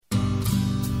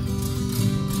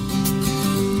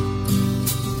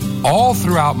all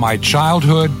throughout my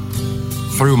childhood,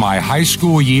 through my high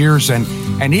school years, and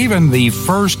even the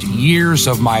first years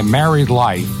of my married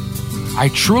life, I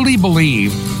truly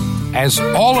believe, as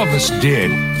all of us did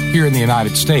here in the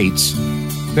United States,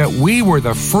 that we were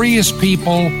the freest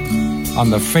people on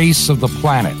the face of the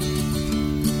planet.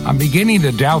 I'm beginning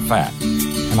to doubt that,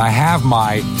 and I have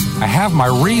my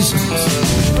reasons.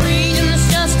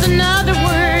 Freedom's just another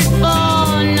word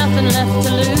for nothing left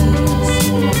to lose.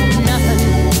 Nothing.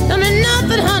 I mean,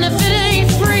 nothing, honey, if it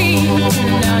ain't free.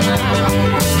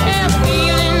 Yeah,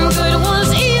 feeling good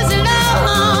was easy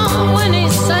now when he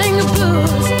sang the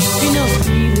blues. You know,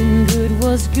 feeling good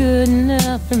was good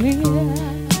enough for me.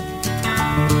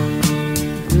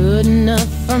 Good enough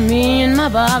for me and my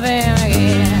Bobby.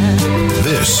 Yeah.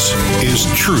 This is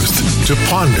Truth to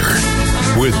Ponder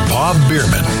with Bob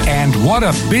Bierman. And what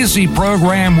a busy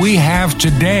program we have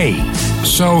today.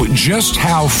 So just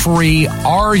how free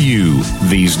are you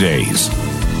these days?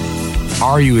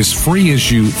 Are you as free as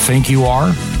you think you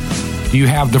are? Do you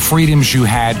have the freedoms you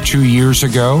had 2 years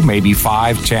ago, maybe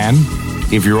 5, 10,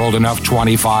 if you're old enough,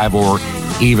 25 or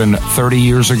even 30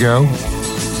 years ago?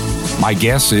 My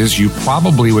guess is you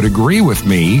probably would agree with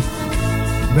me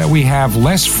that we have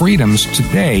less freedoms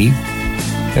today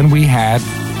than we had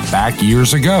back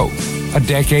years ago. A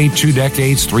decade, 2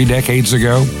 decades, 3 decades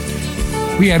ago,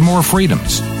 we had more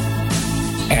freedoms.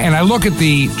 And I look at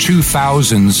the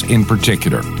 2000s in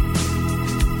particular.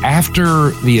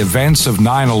 After the events of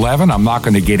 9/11, I'm not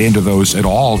going to get into those at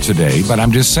all today, but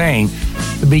I'm just saying,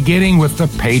 the beginning with the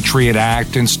Patriot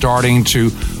Act and starting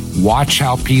to watch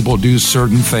how people do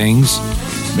certain things,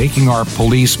 making our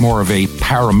police more of a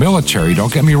paramilitary.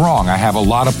 Don't get me wrong, I have a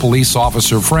lot of police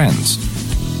officer friends.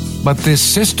 But this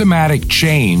systematic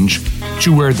change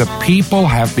to where the people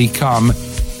have become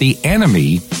the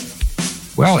enemy,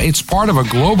 well, it's part of a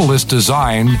globalist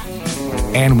design,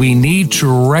 and we need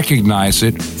to recognize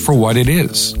it for what it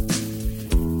is.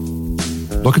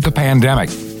 Look at the pandemic.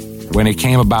 When it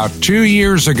came about 2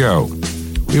 years ago,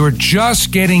 we were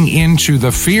just getting into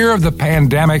the fear of the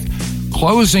pandemic,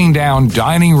 closing down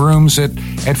dining rooms at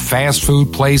fast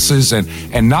food places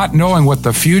and not knowing what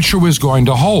the future was going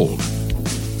to hold.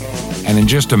 And in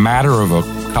just a matter of a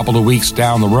couple of weeks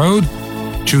down the road,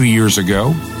 2 years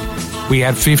ago, we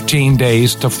had 15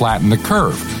 days to flatten the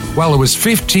curve. Well, it was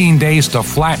 15 days to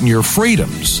flatten your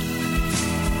freedoms.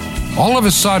 All of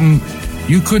a sudden,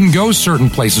 you couldn't go certain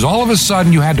places. All of a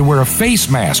sudden, you had to wear a face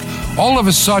mask. All of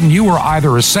a sudden, you were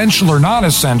either essential or not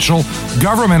essential,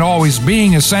 government always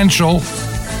being essential.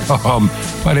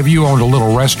 But if you owned a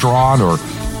little restaurant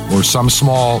or some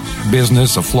small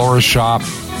business, a florist shop,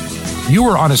 you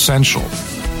were unessential,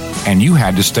 and you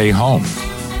had to stay home.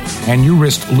 And you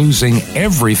risked losing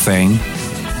everything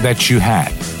that you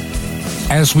had.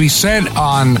 As we said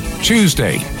on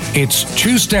Tuesday, it's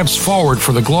 2 steps forward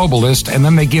for the globalist, and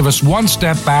then they give us 1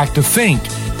 step back to think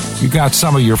you got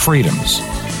some of your freedoms.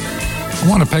 I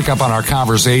want to pick up on our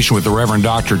conversation with the Reverend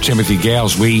Dr. Timothy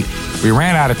Gales. We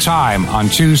ran out of time on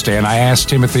Tuesday, and I asked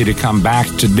Timothy to come back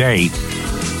today.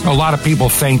 A lot of people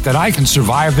think that I can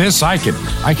survive this. I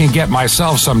can get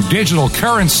myself some digital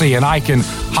currency, and I can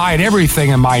hide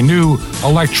everything in my new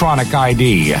electronic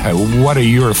ID. What are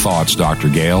your thoughts, Dr.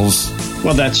 Gales?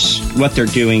 Well, that's what they're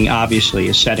doing, obviously,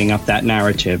 is setting up that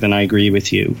narrative, and I agree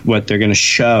with you. What they're going to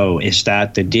show is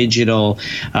that the digital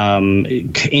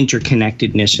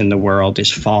interconnectedness in the world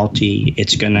is faulty.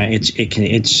 It's gonna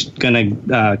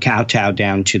kowtow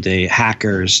down to the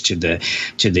hackers, to the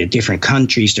different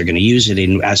countries. They're going to use it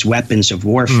as weapons of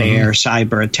warfare,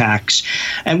 cyber attacks,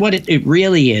 and what it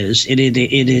really is, it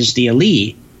is the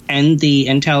elite and the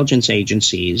intelligence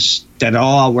agencies that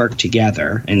all work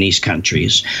together in these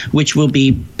countries, which will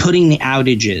be putting the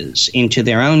outages into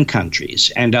their own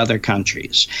countries and other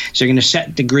countries. So they're going to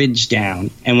set the grids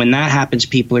down, and when that happens,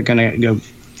 people are going to go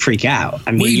freak out.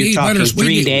 I mean, you're talking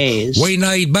 3 days. We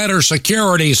need better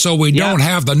security so we don't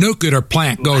have the nuclear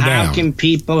plant go down. How can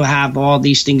people have all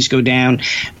these things go down?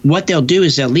 What they'll do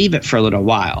is they'll leave it for a little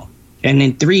while, and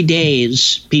in 3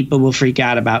 days, people will freak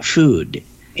out about food.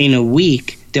 In a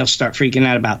week, they'll start freaking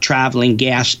out about traveling,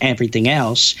 gas, everything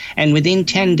else. And within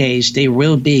 10 days, there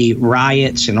will be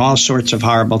riots and all sorts of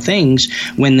horrible things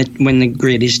when the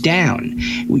grid is down.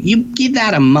 You give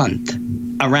that a month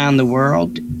around the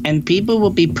world, and people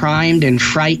will be primed and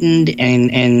frightened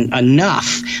and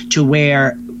enough to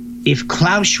where if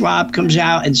Klaus Schwab comes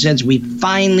out and says we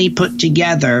finally put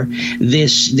together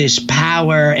this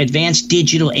power advanced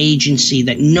digital agency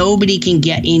that nobody can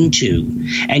get into,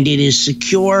 and it is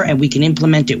secure, and we can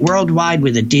implement it worldwide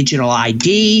with a digital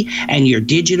ID and your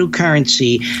digital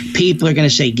currency, people are going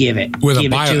to say, give it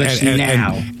to us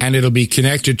now. And it'll be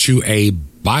connected to a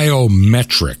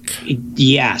biometric.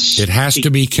 Yes. It has to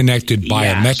be connected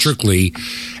biometrically.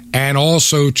 And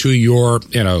also to your,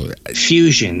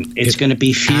 fusion. It's going to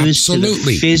be fused to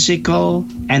the physical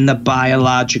and the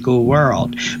biological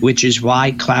world, which is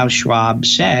why Klaus Schwab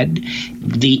said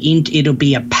it'll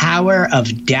be a power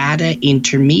of data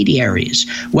intermediaries.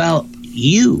 Well,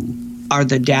 you are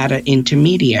the data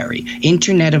intermediary.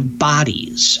 Internet of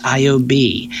Bodies,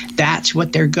 IOB. That's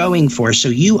what they're going for. So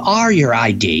you are your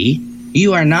ID.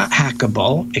 You are not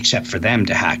hackable, except for them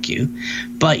to hack you,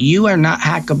 but you are not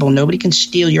hackable. Nobody can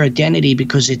steal your identity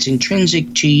because it's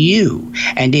intrinsic to you,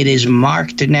 and it is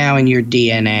marked now in your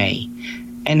DNA,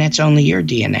 and that's only your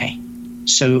DNA.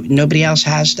 So nobody else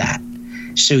has that.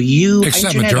 So you,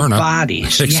 except Internet Moderna, of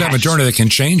Bodies, except Moderna, they can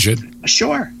change it.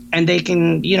 Sure. And they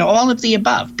can, all of the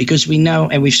above, because we know,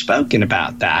 and we've spoken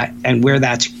about that and where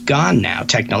that's gone now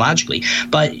technologically.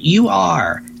 But you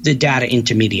are the data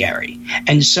intermediary.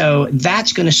 And so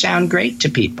that's going to sound great to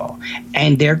people.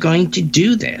 And they're going to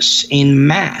do this in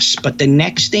mass. But the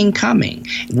next thing coming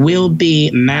will be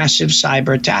massive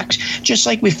cyber attacks, just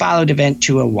like we followed Event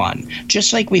 201,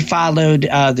 just like we followed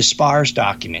the SPARS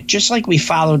document, just like we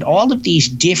followed all of these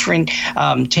different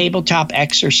tabletop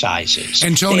exercises.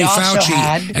 And Tony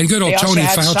Fauci, and good old Tony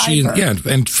Fauci,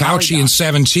 and Fauci in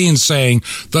 2017 saying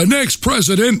the next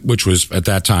president, which was at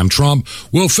that time Trump,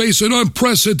 will face an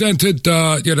unprecedented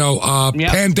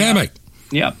pandemic.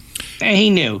 Yep. And he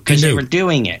knew because they were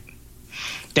doing it.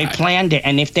 They planned it.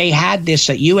 And if they had this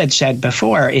that you had said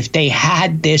before, if they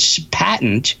had this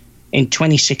patent in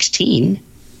 2016,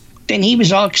 then he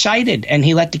was all excited and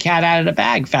he let the cat out of the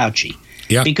bag, Fauci.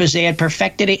 Yep. Because they had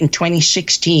perfected it in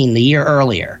 2016, the year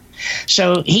earlier.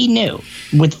 So he knew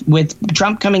with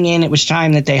Trump coming in, it was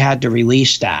time that they had to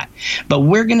release that. But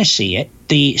we're going to see it.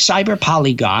 The Cyber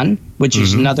Polygon, which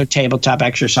is another tabletop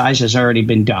exercise, has already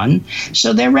been done.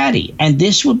 So they're ready. And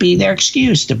this will be their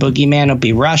excuse. The boogeyman will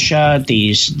be Russia,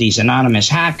 these anonymous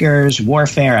hackers,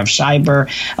 warfare of cyber,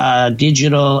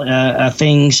 digital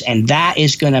things. And that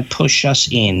is going to push us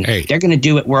in. Hey. They're going to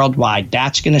do it worldwide.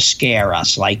 That's going to scare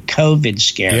us like COVID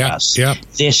scared us. Yep.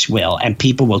 This will. And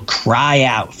people will cry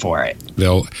out for it.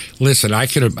 They'll listen. I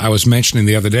was mentioning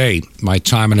the other day my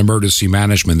time in emergency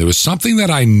management. There was something that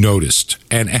I noticed,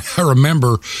 and I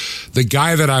remember the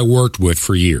guy that I worked with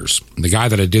for years, the guy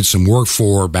that I did some work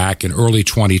for back in early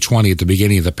 2020 at the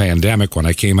beginning of the pandemic when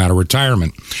I came out of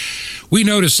retirement. We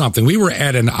noticed something. We were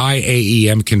at an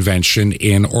IAEM convention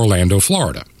in Orlando,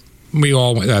 Florida. We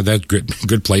all that's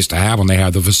good place to have when they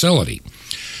have the facility,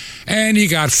 and you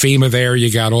got FEMA there.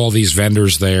 You got all these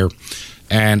vendors there.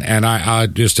 And I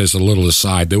just as a little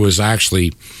aside, there was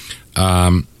actually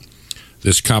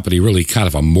this company, really kind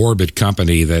of a morbid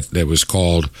company that was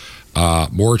called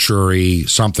Mortuary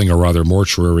something or other,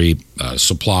 Mortuary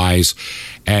Supplies.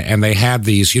 And they had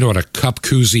these, you know what a cup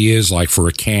koozie is, like for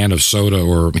a can of soda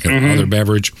or other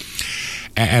beverage.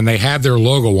 And they had their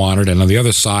logo on it, and on the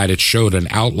other side, it showed an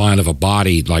outline of a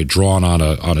body, like drawn on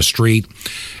a street.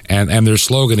 And their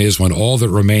slogan is, "When all that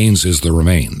remains is the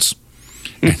remains."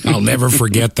 And I'll never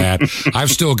forget that.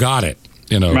 I've still got it,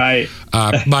 Right.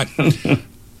 But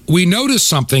we noticed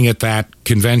something at that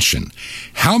convention.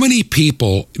 How many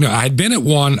people, I'd been at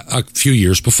one a few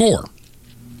years before.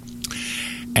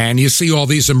 And you see all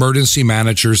these emergency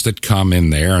managers that come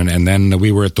in there. And then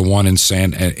we were at the one in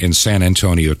San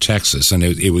Antonio, Texas. And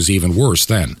it was even worse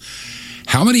then.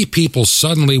 How many people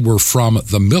suddenly were from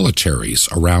the militaries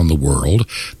around the world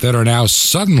that are now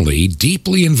suddenly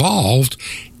deeply involved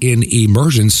in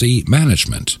emergency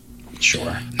management?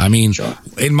 Sure. I mean,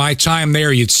 in my time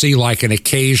there, you'd see like an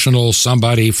occasional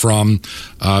somebody from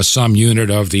some unit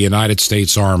of the United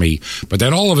States Army. But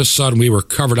then all of a sudden, we were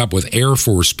covered up with Air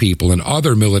Force people and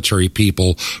other military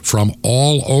people from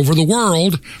all over the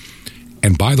world.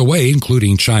 And by the way,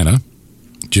 including China,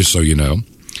 just so you know.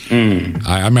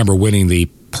 I remember winning the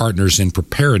Partners in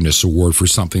Preparedness Award for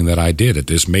something that I did at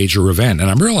this major event. And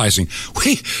I'm realizing,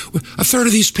 wait, a third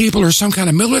of these people are some kind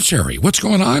of military. What's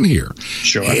going on here?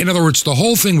 Sure. In other words, the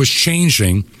whole thing was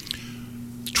changing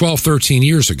 12, 13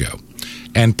 years ago.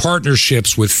 And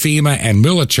partnerships with FEMA and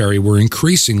military were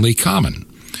increasingly common.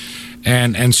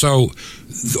 And so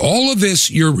all of this,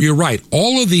 you're right,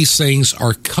 all of these things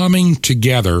are coming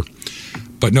together,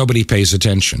 but nobody pays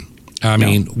attention. I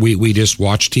mean, we just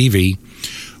watch TV.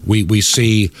 We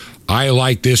see I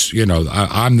like this,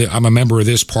 I'm a member of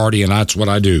this party, and that's what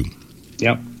I do.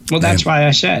 Yep. Well, that's why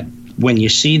I said, when you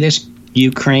see this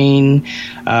Ukraine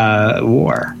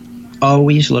war,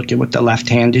 always look at what the left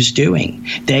hand is doing.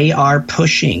 They are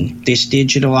pushing this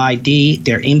digital ID.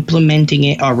 They're implementing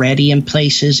it already in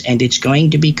places, and it's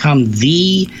going to become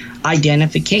the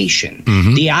identification.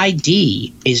 Mm-hmm. The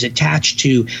ID is attached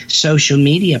to social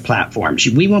media platforms.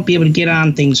 We won't be able to get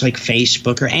on things like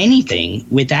Facebook or anything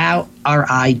without our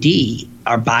ID,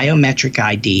 our biometric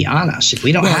ID on us. If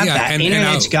we don't have that,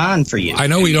 internet's gone for you. I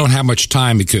know we don't have much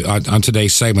time because on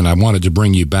today's segment, I wanted to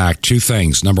bring you back two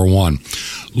things. Number one,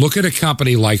 look at a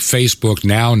company like Facebook,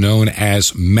 now known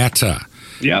as Meta.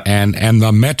 Yep. And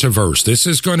the metaverse. This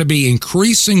is going to be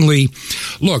increasingly,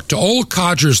 look, to old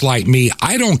codgers like me,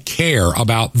 I don't care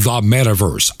about the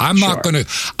metaverse. I'm not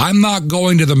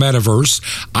going to the metaverse.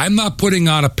 I'm not putting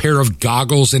on a pair of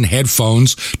goggles and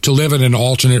headphones to live in an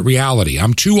alternate reality.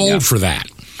 I'm too old for that.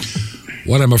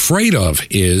 What I'm afraid of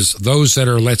is those that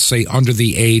are, let's say, under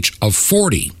the age of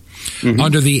 40. Mm-hmm.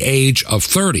 Under the age of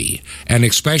 30, and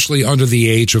especially under the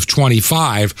age of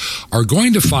 25, are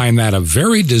going to find that a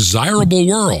very desirable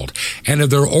world. And if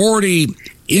they're already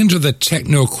into the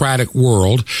technocratic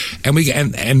world, and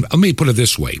let me put it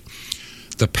this way,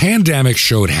 the pandemic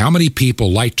showed how many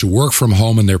people like to work from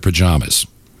home in their pajamas.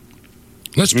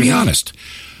 Let's be honest.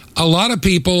 A lot of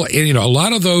people, a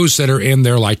lot of those that are in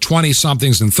their like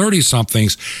 20-somethings and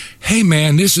 30-somethings, hey,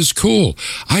 man, this is cool.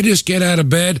 I just get out of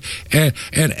bed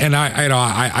and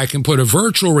I can put a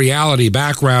virtual reality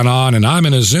background on, and I'm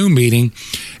in a Zoom meeting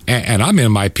and I'm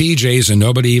in my PJs and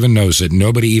nobody even knows it.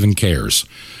 Nobody even cares.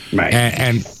 Right.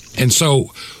 And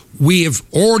so we have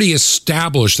already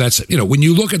established that's, when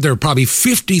you look at there are probably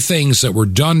 50 things that were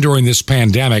done during this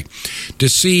pandemic to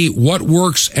see what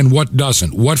works and what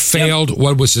doesn't, what failed,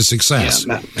 what was a success.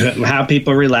 How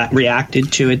people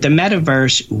reacted to it. The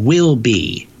metaverse will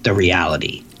be the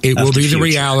reality. It will be the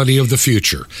reality of the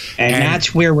future. And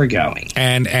that's where we're going.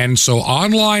 And so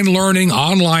online learning,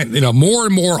 more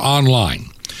and more online.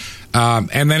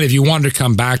 And then if you wanted to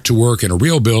come back to work in a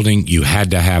real building, you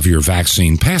had to have your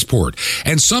vaccine passport.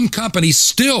 And some companies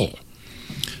still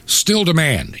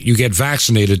demand you get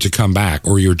vaccinated to come back,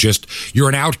 or you're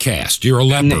an outcast. You're a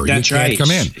leper. That's you can't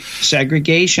come in.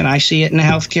 Segregation. I see it in the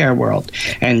healthcare world.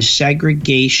 And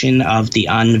segregation of the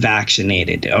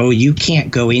unvaccinated. Oh, you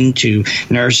can't go into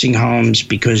nursing homes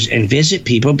and visit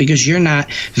people because you're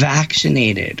not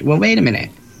vaccinated. Well, wait a minute.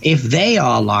 If they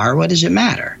all are, what does it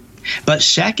matter? But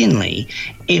secondly,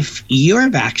 if you're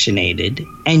vaccinated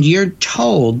and you're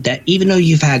told that even though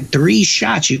you've had 3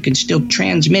 shots, you can still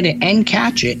transmit it and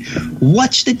catch it,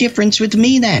 what's the difference with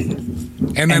me then?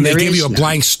 And then they give you a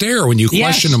blank stare when you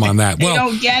question them on that. They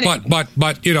don't get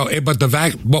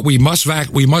it. But we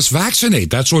must vaccinate.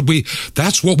 That's what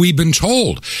we've been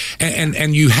told.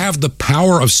 And you have the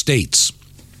power of states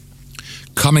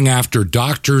coming after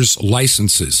doctors'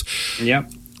 licenses.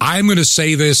 Yep. I'm going to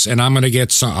say this, and I'm going to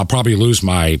get some. I'll probably lose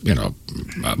my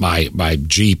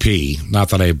GP. Not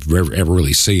that I ever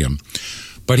really see him,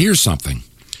 but here's something.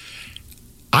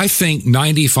 I think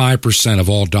 95% of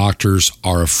all doctors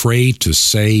are afraid to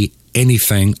say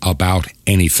anything about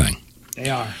anything.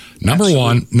 They are. Number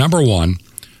one.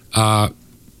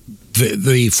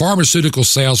 The pharmaceutical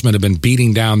salesmen have been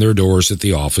beating down their doors at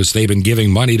the office. They've been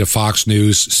giving money to Fox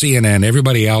News, CNN,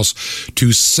 everybody else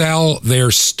to sell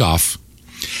their stuff.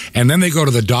 And then they go to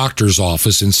the doctor's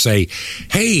office and say,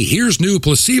 hey, here's new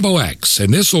Placebo X,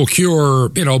 and this will cure,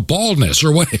 baldness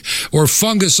or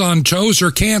fungus on toes or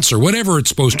cancer, whatever it's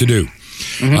supposed to do.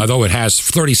 Mm-hmm. Though it has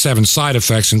 37 side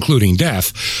effects, including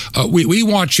death. We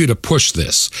want you to push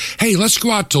this. Hey, let's go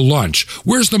out to lunch.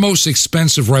 Where's the most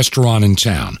expensive restaurant in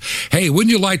town? Hey,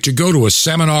 wouldn't you like to go to a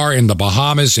seminar in the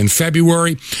Bahamas in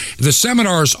February? The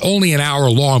seminar is only an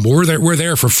hour long, but we're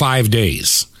there for 5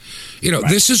 days. Right.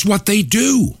 This is what they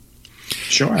do.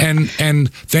 Sure. And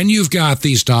then you've got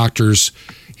these doctors,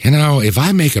 if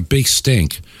I make a big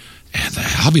stink, and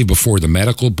I'll be before the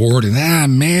medical board, and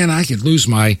I could lose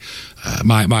my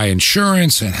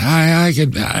insurance, and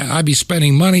I'd be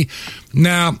spending money.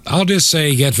 Now, I'll just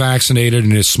say get vaccinated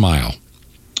and just smile.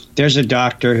 There's a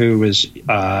doctor who was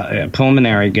a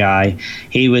pulmonary guy.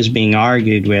 He was being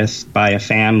argued with by a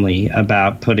family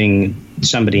about putting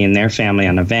somebody in their family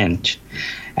on a vent.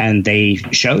 And they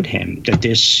showed him that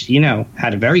this,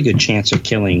 had a very good chance of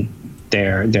killing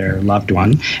their loved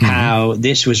one, how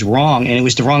this was wrong, and it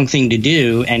was the wrong thing to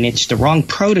do, and it's the wrong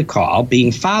protocol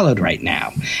being followed right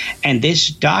now. And this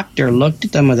doctor looked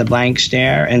at them with a blank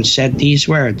stare and said these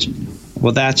words,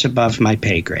 well, that's above my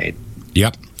pay grade.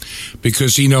 Yep,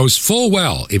 because he knows full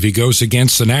well if he goes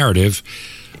against the narrative,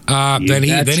 then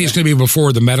he's going to be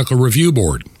before the medical review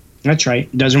board. That's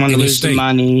right. Doesn't want to lose the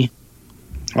money.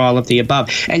 All of the above.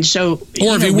 And so,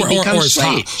 or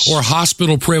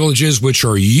hospital privileges, which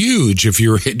are huge if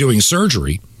you're doing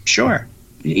surgery. Sure.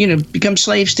 Become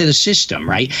slaves to the system,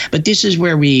 right? But this is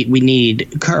where we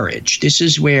need courage. This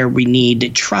is where we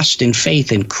need trust and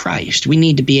faith in Christ. We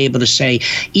need to be able to say,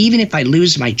 even if I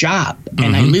lose my job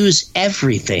and I lose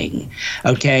everything,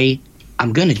 okay,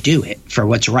 I'm going to do it for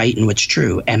what's right and what's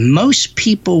true. And most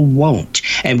people won't.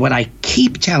 And what I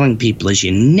keep telling people is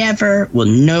you never will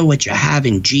know what you have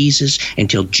in Jesus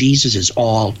until Jesus is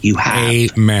all you have.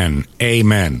 Amen.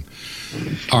 Amen.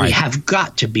 All right. We have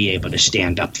got to be able to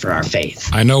stand up for our faith.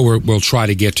 I know we'll try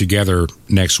to get together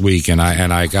next week, and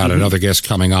I got another guest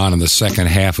coming on in the second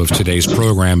half of today's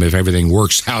program if everything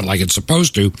works out like it's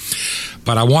supposed to.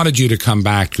 But I wanted you to come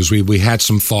back because we had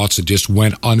some thoughts that just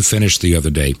went unfinished the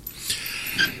other day.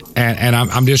 And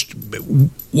I'm just,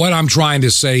 what I'm trying to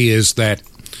say is that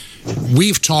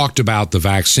we've talked about the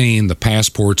vaccine, the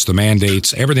passports, the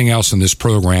mandates, everything else in this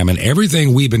program, and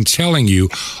everything we've been telling you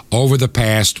over the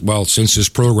past, since this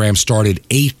program started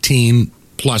 18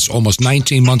 plus, almost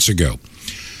 19 months ago.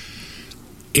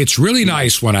 It's really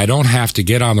nice when I don't have to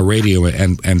get on the radio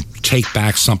and take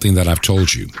back something that I've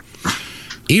told you.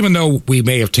 Even though we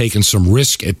may have taken some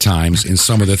risk at times in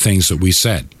some of the things that we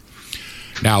said.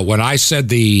 Now, when I said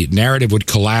the narrative would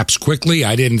collapse quickly,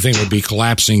 I didn't think it would be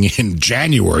collapsing in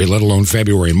January, let alone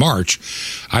February and March.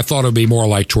 I thought it would be more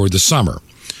like toward the summer.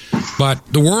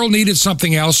 But the world needed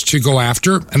something else to go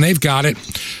after, and they've got it.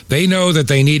 They know that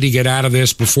they need to get out of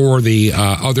this before the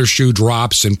other shoe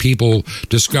drops and people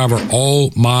discover,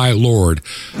 oh, my Lord,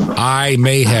 I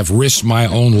may have risked my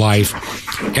own life.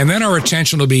 And then our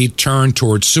attention will be turned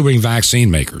towards suing vaccine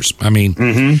makers. I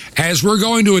mean, as we're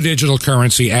going to a digital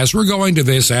currency, as we're going to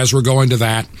this, as we're going to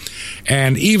that,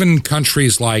 and even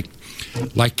countries like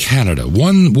Canada,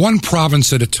 one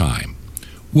province at a time,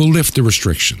 will lift the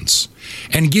restrictions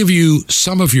and give you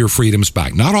some of your freedoms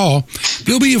back. Not all.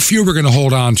 There'll be a few we're going to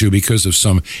hold on to because of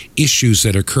some issues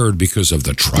that occurred because of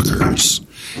the truckers.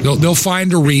 They'll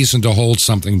find a reason to hold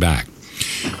something back.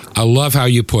 I love how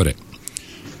you put it.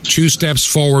 2 steps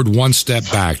forward, 1 step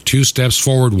back. 2 steps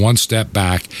forward, 1 step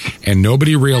back. And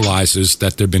nobody realizes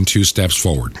that there have been 2 steps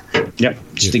forward. Yep.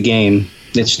 It's the game.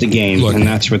 It's the game. Look, and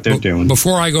that's what they're doing.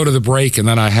 Before I go to the break, and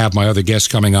then I have my other guests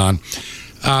coming on,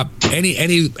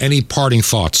 any parting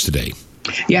thoughts today?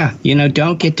 Yeah,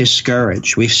 don't get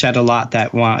discouraged. We've said a lot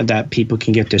that people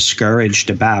can get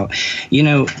discouraged about.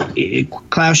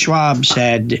 Klaus Schwab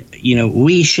said,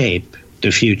 we shape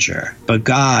the future, but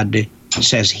God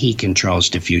says he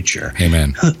controls the future.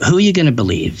 Amen. Who are you going to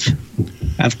believe?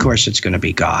 Of course it's going to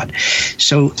be God.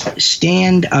 So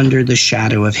stand under the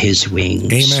shadow of his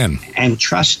wings. Amen. And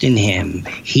trust in him.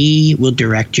 He will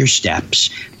direct your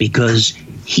steps because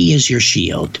he is your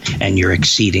shield and your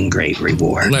exceeding great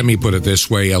reward. Let me put it this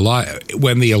way.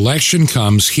 When the election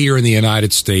comes here in the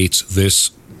United States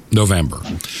this November,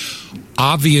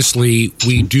 obviously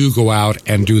we do go out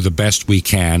and do the best we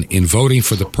can in voting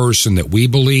for the person that we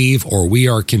believe or we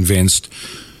are convinced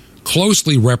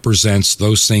closely represents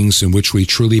those things in which we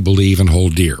truly believe and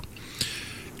hold dear.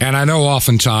 And I know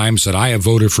oftentimes that I have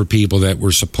voted for people that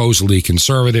were supposedly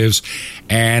conservatives,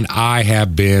 and I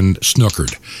have been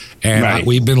snookered. And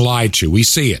we've been lied to. We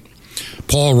see it.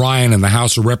 Paul Ryan in the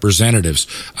House of Representatives,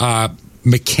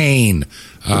 McCain,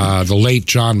 the late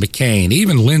John McCain,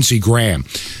 even Lindsey Graham.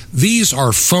 These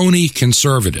are phony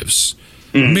conservatives.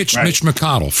 Mitch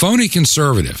McConnell, phony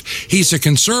conservative. He's a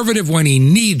conservative when he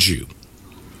needs you.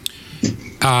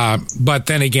 But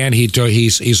then again,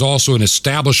 he's also an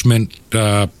establishment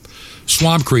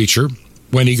swamp creature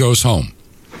when he goes home.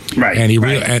 Right.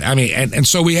 And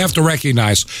so we have to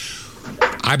recognize,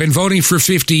 I've been voting for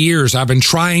 50 years. I've been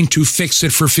trying to fix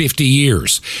it for 50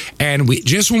 years. And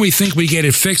just when we think we get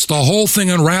it fixed, the whole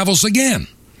thing unravels again.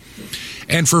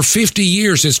 And for 50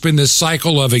 years, it's been this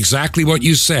cycle of exactly what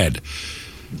you said.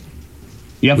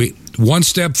 Yep. 1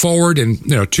 step forward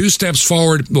and 2 steps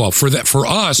forward. Well, for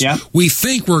us, we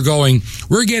think we're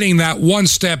getting that 1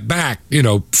 step back,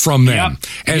 from them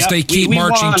as they keep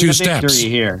marching 2 steps. Victory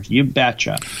here, you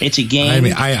betcha. It's a game,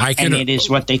 and it is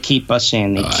what they keep us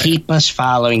in. They keep us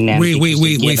following them.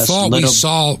 We thought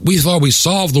we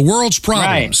solved the world's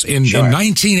problems in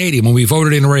 1980 when we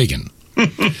voted in Reagan.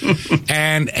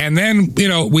 and then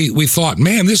we thought,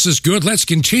 man, this is good. Let's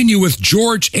continue with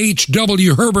George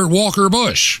H.W. Herbert Walker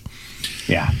Bush.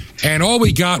 Yeah. And all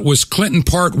we got was Clinton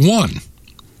Part 1,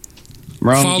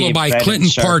 followed by Clinton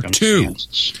Part 2.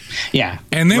 Yeah.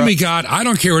 And then we got, I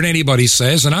don't care what anybody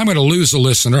says, and I'm going to lose a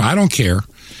listener. I don't care.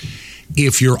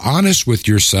 If you're honest with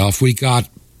yourself, we got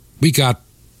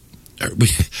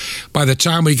by the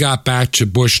time we got back to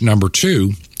Bush number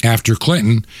 2 after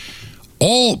Clinton,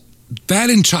 all that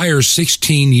entire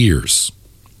 16 years,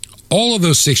 all of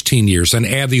those 16 years, and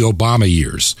add the Obama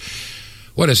years,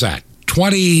 what is that?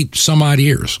 20 some odd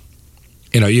years.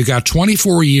 You got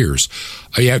 24 years.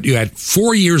 You had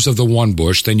 4 years of the one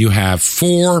Bush, then you have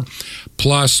 4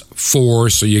 plus 4,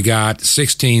 so you got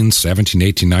 16, 17,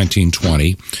 18, 19,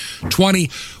 20. 20,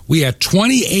 we had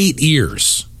 28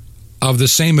 years of the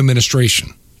same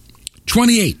administration.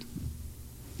 28,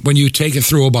 when you take it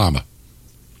through Obama.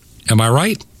 Am I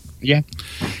right? Yeah.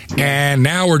 And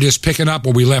now we're just picking up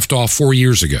where we left off 4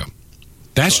 years ago.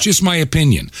 That's just my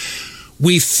opinion.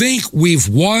 We think we've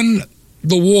won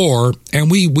the war,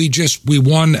 and we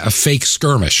won a fake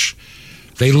skirmish.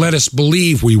 They let us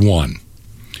believe we won.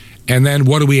 And then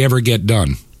what do we ever get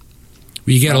done?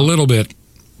 We get a little bit,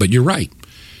 but you're right.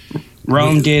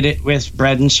 Rome did it with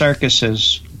bread and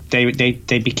circuses. They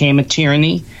became a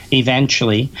tyranny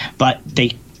eventually, but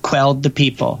they quelled the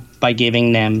people by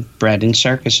giving them bread and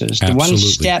circuses.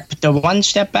 Absolutely. The one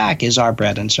step back is our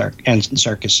bread and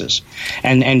circuses,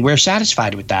 and we're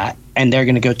satisfied with that. And they're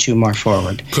going to go 2 more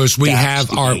forward because we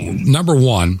have our number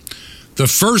one. The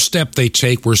first step they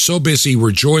take, we're so busy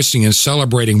rejoicing and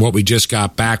celebrating what we just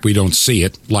got back, we don't see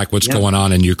it, like what's going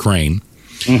on in Ukraine,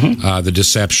 the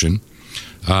deception.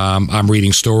 I'm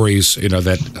reading stories,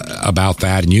 about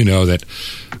that, and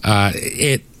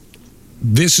that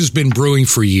this has been brewing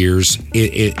for years.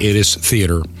 It is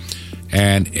theater,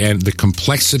 and the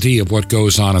complexity of what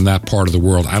goes on in that part of the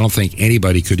world, I don't think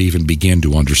anybody could even begin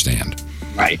to understand.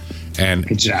 Right. And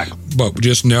exactly. But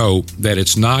just know that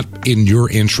it's not in your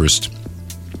interest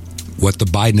what the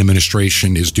Biden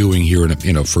administration is doing here,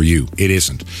 for you. It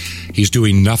isn't. He's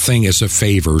doing nothing as a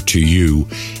favor to you.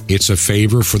 It's a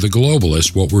favor for the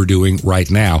globalists, what we're doing right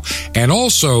now. And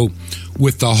also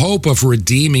with the hope of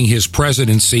redeeming his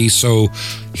presidency so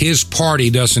his party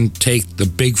doesn't take the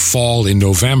big fall in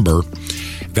November.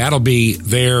 That'll be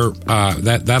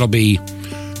that'll be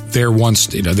their once,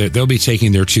 they'll be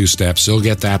taking their 2 steps. They'll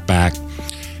get that back.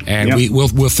 And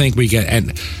we'll think we get,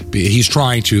 and he's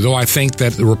trying to, though I think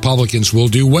that the Republicans will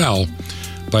do well.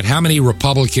 But how many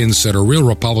Republicans that are real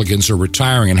Republicans are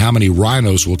retiring, and how many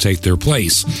rhinos will take their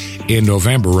place in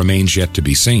November remains yet to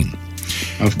be seen.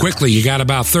 Quickly, you got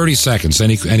about 30 seconds.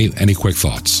 Any quick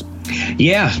thoughts?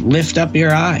 Yeah, lift up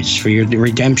your eyes, for your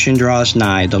redemption draws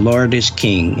nigh. The Lord is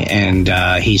King, and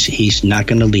He's not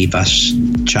going to leave us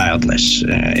childless.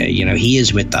 He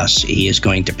is with us. He is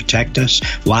going to protect us,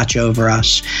 watch over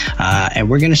us, and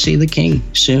we're going to see the King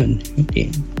soon.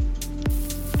 Yeah.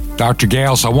 Dr.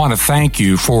 Gales, I want to thank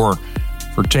you for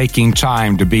taking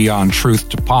time to be on Truth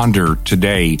to Ponder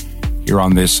today here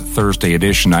on this Thursday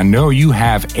edition. I know you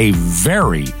have a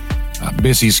very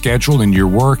busy schedule in your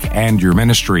work and your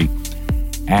ministry,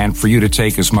 and for you to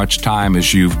take as much time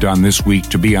as you've done this week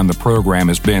to be on the program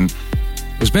has been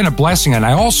a blessing. And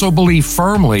I also believe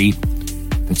firmly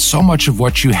that so much of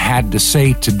what you had to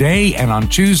say today and on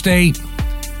Tuesday, you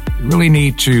really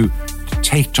need to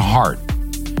take to heart.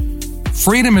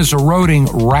 Freedom is eroding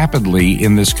rapidly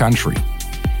in this country,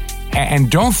 and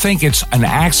don't think it's an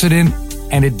accident,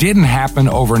 and it didn't happen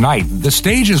overnight. The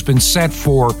stage has been set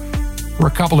for a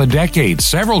couple of decades,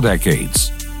 several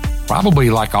decades,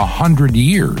 probably like 100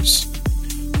 years.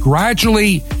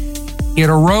 Gradually, it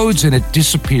erodes and it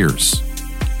disappears.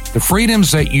 The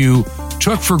freedoms that you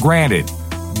took for granted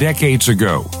decades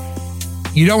ago,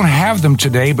 you don't have them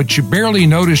today, but you barely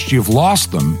noticed you've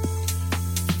lost them.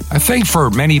 I think for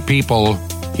many people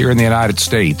here in the United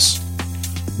States,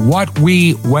 what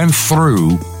we went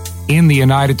through in the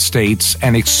United States,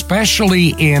 and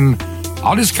especially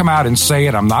I'll just come out and say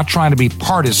it, I'm not trying to be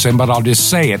partisan, but I'll just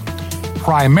say it,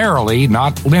 primarily,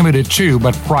 not limited to,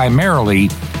 but primarily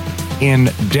in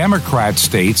Democrat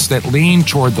states that lean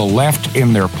toward the left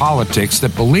in their politics,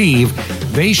 that believe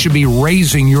they should be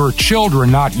raising your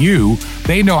children, not you.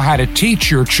 They know how to teach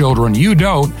your children, you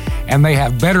don't, and they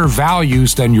have better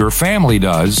values than your family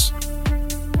does.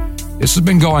 This has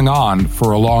been going on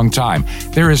for a long time.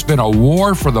 There has been a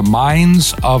war for the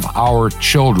minds of our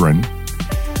children,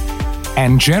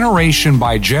 and generation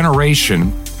by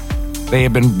generation, they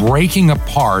have been breaking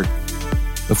apart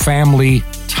the family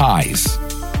ties.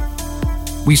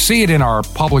 We see it in our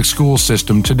public school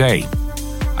system today.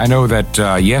 I know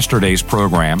that yesterday's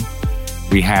program,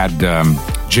 we had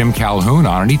Jim Calhoun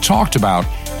on, and he talked about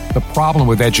the problem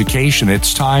with education.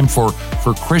 It's time for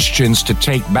Christians to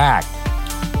take back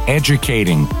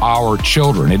educating our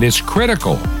children. It is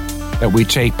critical that we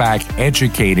take back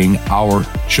educating our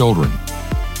children,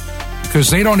 because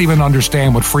they don't even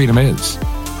understand what freedom is.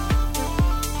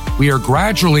 we are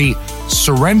gradually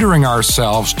surrendering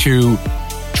ourselves to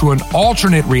an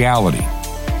alternate reality.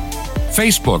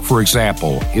 Facebook, for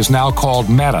example, is now called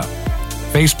Meta.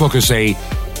 Facebook is a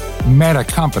meta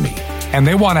company, and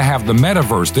they want to have the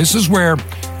metaverse. This is where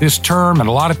this term, and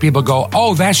a lot of people go,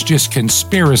 oh, that's just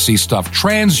conspiracy stuff,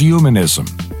 transhumanism.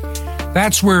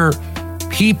 That's where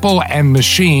people and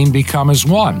machine become as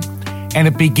one. And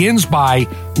it begins by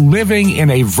living in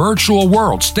a virtual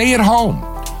world. Stay at home.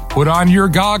 Put on your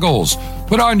goggles.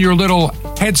 Put on your little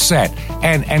headset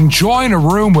and join a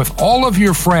room with all of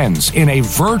your friends in a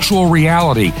virtual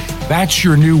reality. That's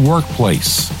your new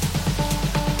workplace.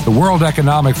 The World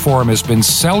Economic Forum has been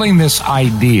selling this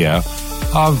idea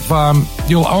of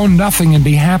you'll own nothing and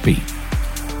be happy.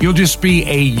 You'll just be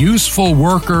a useful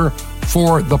worker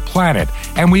for the planet.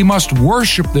 And we must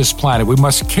worship this planet. We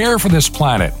must care for this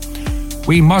planet.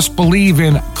 We must believe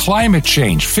in climate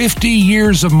change. 50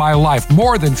 years of my life,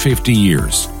 more than 50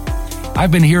 years. I've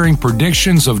been hearing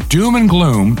predictions of doom and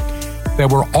gloom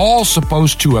that were all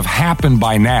supposed to have happened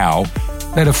by now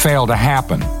that have failed to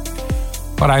happen.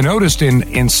 But I noticed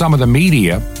in some of the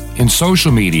media, in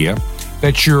social media,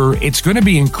 that it's going to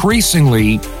be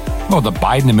increasingly, the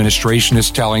Biden administration is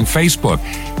telling Facebook,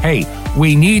 hey,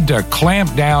 we need to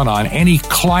clamp down on any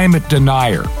climate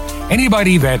denier.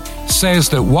 Anybody that says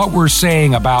that what we're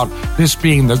saying about this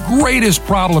being the greatest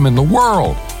problem in the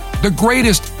world, the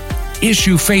greatest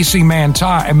issue facing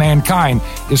mankind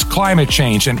is climate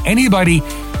change. And anybody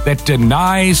that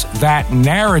denies that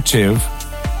narrative,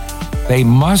 they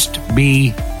must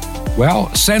be,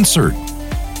 censored,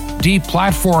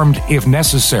 deplatformed if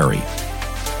necessary.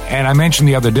 And I mentioned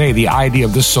the other day the idea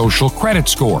of the social credit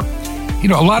score.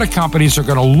 A lot of companies are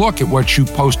going to look at what you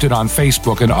posted on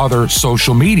Facebook and other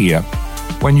social media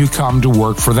when you come to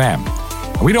work for them.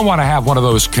 We don't want to have one of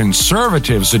those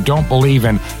conservatives that don't believe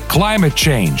in climate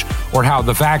change or how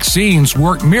the vaccines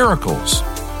work miracles.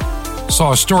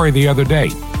 Saw a story the other day,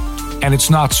 and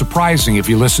it's not surprising if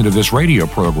you listen to this radio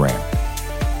program.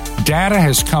 Data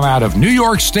has come out of New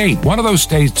York State, one of those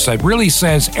states that really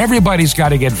says everybody's got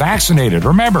to get vaccinated.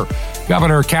 Remember,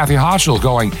 Governor Kathy Hochul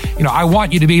going, I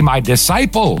want you to be my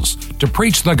disciples to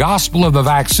preach the gospel of the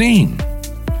vaccine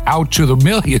out to the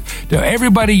million, to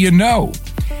everybody you know.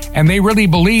 And they really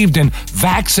believed in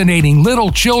vaccinating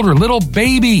little children, little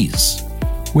babies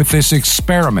with this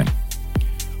experiment.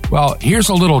 Well, here's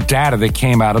a little data that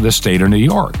came out of the state of New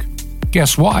York.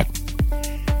 Guess what?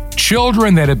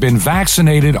 Children that have been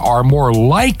vaccinated are more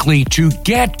likely to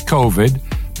get COVID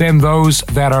than those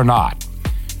that are not.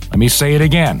 Let me say it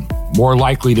again. More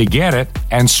likely to get it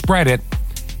and spread it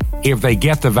if they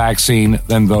get the vaccine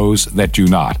than those that do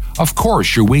not. Of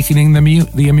course, you're weakening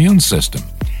the immune system.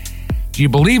 Do you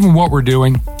believe in what we're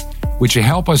doing? Would you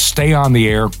help us stay on the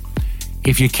air?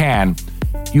 If you can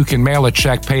mail a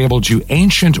check payable to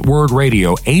Ancient Word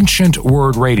Radio,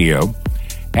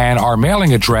 and our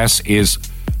mailing address is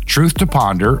Truth to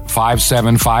Ponder,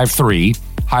 5753,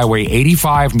 Highway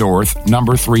 85 North,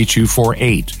 number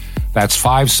 3248. That's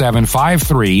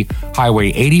 5753,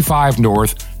 Highway 85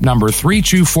 North, number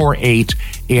 3248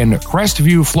 in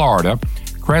Crestview, Florida.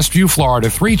 Crestview, Florida,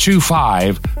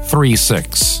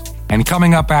 32536. And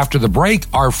coming up after the break,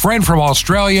 our friend from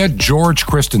Australia, George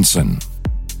Christensen.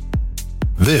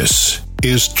 This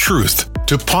is Truth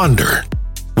to Ponder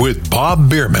with Bob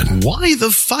Bierman. Why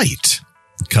the fight?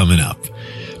 Coming up.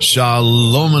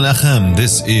 Shalom Alechem.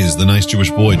 This is the nice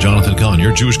Jewish boy, Jonathan Kahn,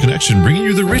 your Jewish connection, bringing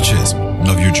you the riches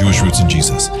of your Jewish roots in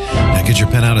Jesus. Now get your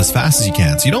pen out as fast as you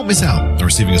can so you don't miss out on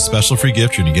receiving a special free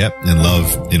gift you're going to get and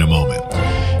love in a moment.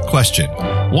 Question.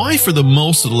 Why for the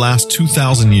most of the last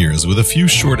 2,000 years, with a few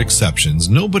short exceptions,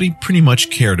 nobody pretty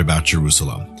much cared about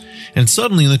Jerusalem? And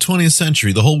suddenly in the 20th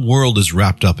century, the whole world is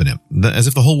wrapped up in it, as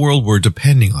if the whole world were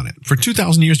depending on it. For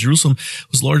 2,000 years, Jerusalem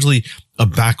was largely a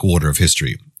backwater of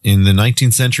history. In the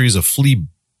 19th century, a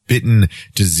flea-bitten,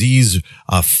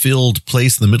 disease-filled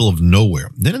place in the middle of nowhere.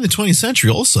 Then in the 20th century,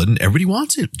 all of a sudden, everybody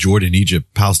wants it. Jordan,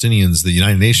 Egypt, Palestinians, the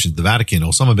United Nations, the Vatican,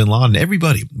 Osama bin Laden,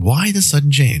 everybody. Why the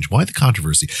sudden change? Why the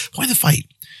controversy? Why the fight?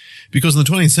 Because in the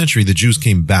 20th century, the Jews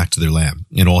came back to their land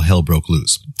and all hell broke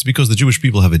loose. It's because the Jewish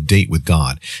people have a date with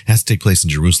God. It has to take place in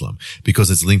Jerusalem because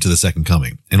it's linked to the second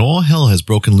coming. And all hell has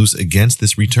broken loose against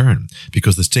this return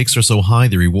because the stakes are so high,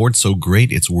 the reward so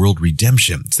great, it's world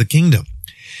redemption. It's the kingdom.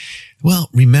 Well,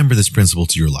 remember this principle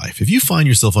to your life. If you find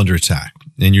yourself under attack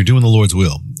and you're doing the Lord's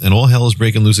will and all hell is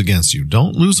breaking loose against you,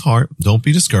 don't lose heart. Don't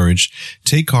be discouraged.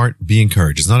 Take heart. Be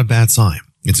encouraged. It's not a bad sign.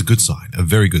 It's a good sign, a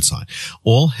very good sign.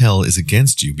 All hell is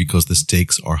against you because the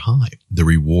stakes are high. The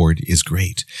reward is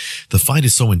great. The fight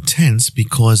is so intense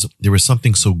because there is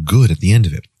something so good at the end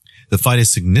of it. The fight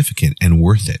is significant and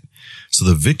worth it. so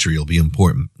the victory will be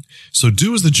important. So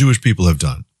do as the Jewish people have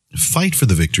done. Fight for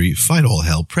the victory, fight all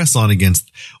hell, press on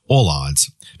against all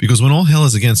odds. Because when all hell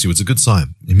is against you, it's a good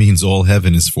sign. It means all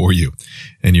heaven is for you,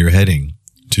 and you're heading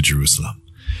to Jerusalem.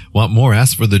 Want more?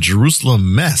 Ask for the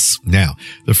Jerusalem Mess. Now,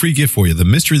 the free gift for you, the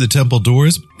mystery of the temple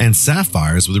doors and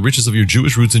sapphires with the riches of your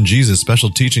Jewish roots in Jesus,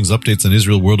 special teachings, updates on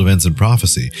Israel, world events, and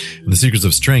prophecy, and the secrets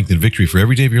of strength and victory for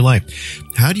every day of your life.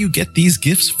 How do you get these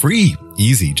gifts free?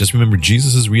 Easy. Just remember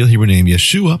Jesus' real Hebrew name,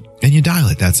 Yeshua, and you dial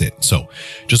it. That's it. So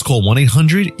just call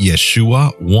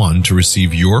 1-800-YESHUA-1 to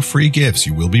receive your free gifts.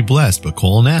 You will be blessed, but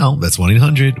call now. That's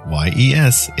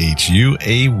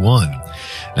 1-800-YESHUA-1.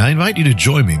 Now I invite you to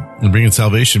join me in bringing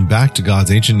salvation back to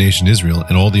God's ancient nation Israel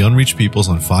and all the unreached peoples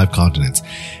on 5 continents.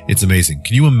 It's amazing.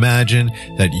 Can you imagine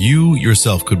that you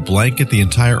yourself could blanket the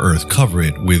entire earth, cover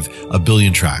it with 1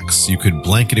 billion tracks? You could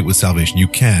blanket it with salvation. You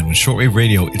can. With shortwave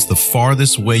radio, it's the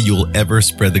farthest way you'll ever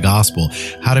spread the gospel.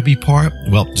 How to be part?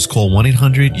 Well, just call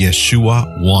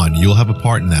 1-800-YESHUA-1. You'll have a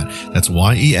part in that. That's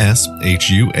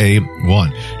YESHUA-1.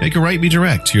 Now you can write me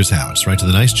direct. Here's how. Just write to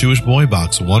the Nice Jewish Boy,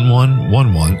 Box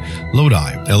 1111,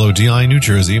 Lodi, Lodi, New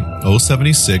Jersey,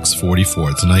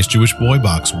 07644. It's a Nice Jewish Boy,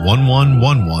 Box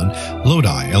 1111,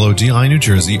 Lodi, Lodi, New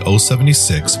Jersey,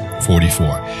 07644.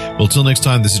 Well, till next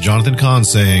time, this is Jonathan Kahn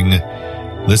saying,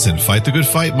 listen, fight the good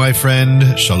fight, my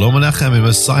friend. Shalom Aleichem,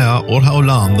 Messiah, Or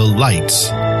HaOlam, the light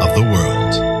of the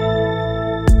world.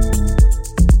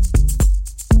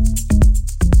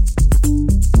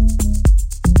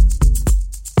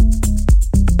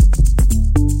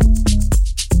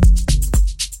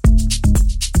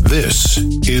 This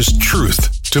is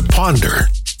Truth to Ponder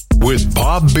with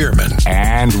Bob Bierman.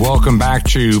 And welcome back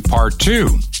to part 2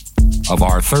 of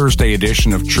our Thursday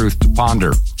edition of Truth to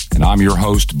Ponder. And I'm your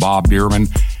host, Bob Bierman.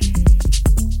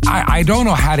 I don't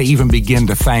know how to even begin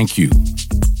to thank you.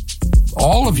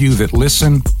 All of you that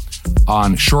listen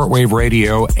on shortwave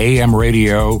radio, AM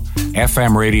radio,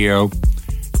 FM radio,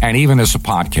 and even as a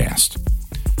podcast.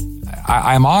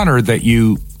 I'm honored that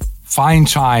you find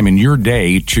time in your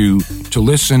day to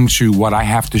listen to what I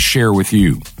have to share with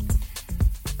you.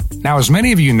 Now, as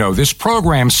many of you know, this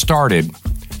program started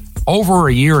over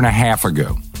a year and a half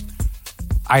ago.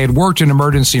 I had worked in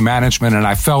emergency management, and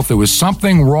I felt there was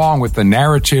something wrong with the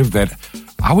narrative that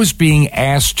I was being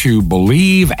asked to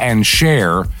believe and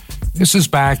share. This is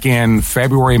back in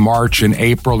February, March, and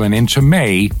April, and into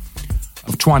May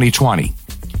of 2020.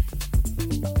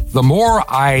 The more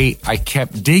I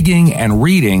kept digging and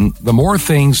reading, the more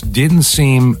things didn't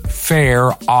seem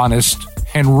fair, honest,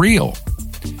 and real.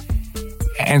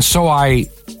 And so I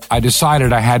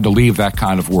decided I had to leave that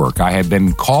kind of work. I had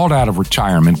been called out of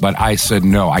retirement, but I said,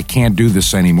 no, I can't do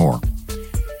this anymore.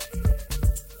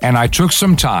 And I took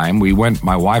some time. We went,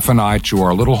 my wife and I, to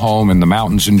our little home in the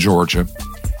mountains in Georgia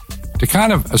to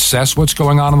kind of assess what's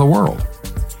going on in the world.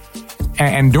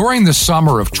 And during the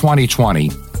summer of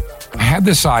 2020, I had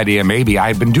this idea. Maybe I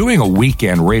had been doing a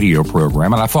weekend radio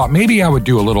program, and I thought maybe I would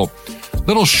do a little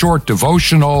short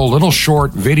devotional, little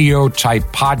short video type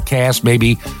podcast,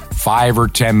 maybe 5 or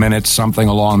 10 minutes, something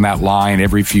along that line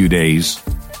every few days.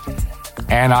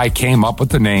 And I came up with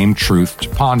the name Truth to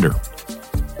Ponder.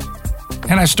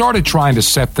 And I started trying to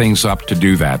set things up to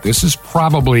do that. This is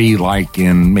probably like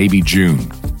in maybe June.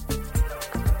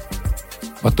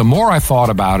 But the more I thought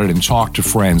about it and talked to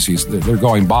friends, they're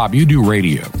going, Bob, you do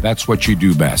radio. That's what you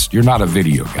do best. You're not a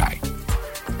video guy.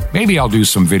 Maybe I'll do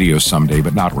some video someday,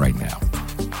 but not right now.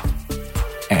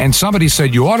 And somebody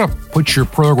said, you ought to put your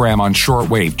program on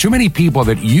shortwave. Too many people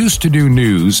that used to do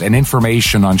news and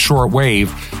information on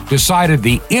shortwave decided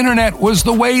the internet was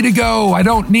the way to go. I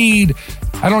don't need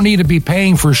to be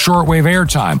paying for shortwave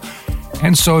airtime.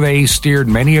 And so they steered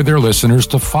many of their listeners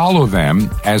to follow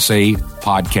them as a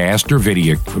podcast or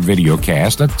video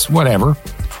cast. That's whatever.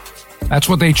 That's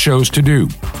what they chose to do.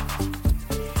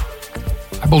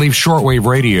 I believe shortwave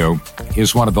radio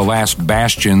is one of the last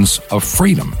bastions of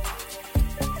freedom.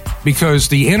 Because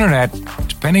the internet,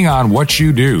 depending on what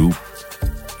you do,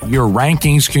 your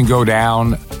rankings can go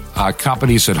down.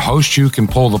 Companies that host you can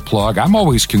pull the plug. I'm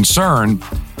always concerned,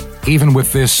 even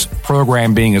with this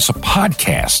program being as a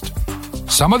podcast.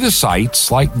 Some of the sites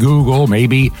like Google,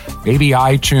 maybe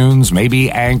iTunes,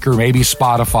 maybe Anchor, maybe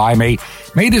Spotify may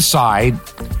decide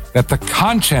that the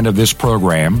content of this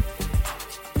program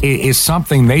is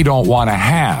something they don't want to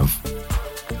have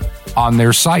on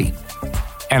their site.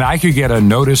 And I could get a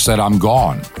notice that I'm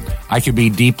gone. I could be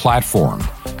deplatformed.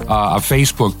 A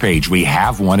Facebook page, we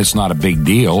have one. It's not a big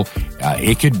deal.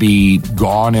 It could be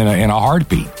gone in a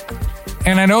heartbeat.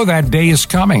 And I know that day is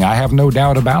coming. I have no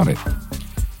doubt about it.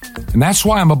 And that's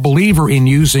why I'm a believer in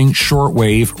using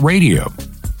shortwave radio.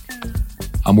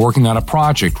 I'm working on a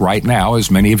project right now,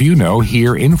 as many of you know,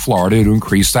 here in Florida to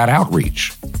increase that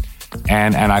outreach.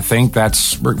 And I think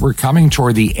we're coming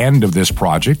toward the end of this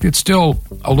project. It's still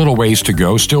a little ways to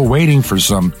go, still waiting for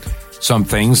some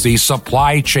things. These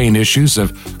supply chain issues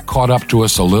have caught up to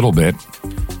us a little bit.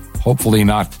 Hopefully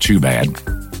not too bad.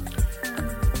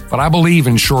 But I believe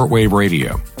in shortwave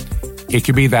radio. It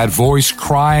could be that voice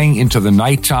crying into the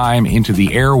nighttime, into the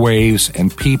airwaves,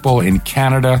 and people in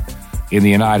Canada, in the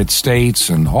United States,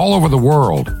 and all over the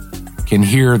world can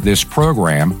hear this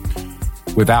program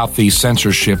without the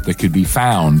censorship that could be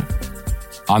found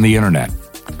on the internet.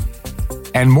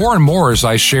 And more, as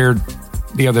I shared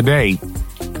the other day,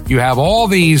 you have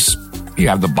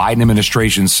the Biden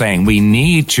administration saying we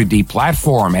need to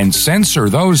deplatform and censor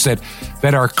those that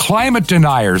are climate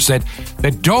deniers,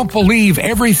 that don't believe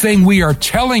everything we are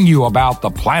telling you about the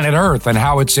planet Earth and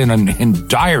how it's in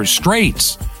dire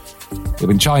straits. They've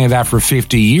been telling you that for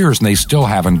 50 years, and they still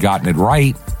haven't gotten it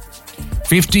right.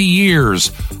 50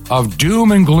 years of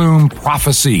doom and gloom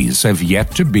prophecies have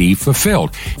yet to be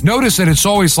fulfilled. Notice that it's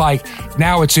always like,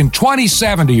 now it's in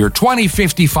 2070 or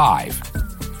 2055.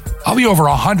 I'll be over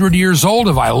 100 years old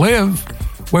if I live,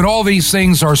 when all these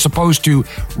things are supposed to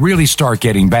really start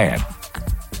getting bad.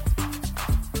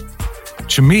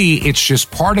 To me, it's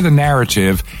just part of the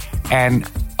narrative, and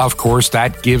of course,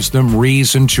 that gives them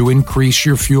reason to increase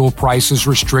your fuel prices,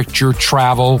 restrict your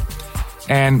travel.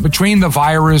 And between the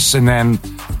virus and then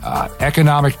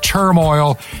economic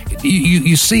turmoil,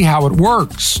 you see how it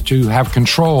works to have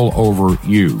control over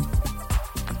you.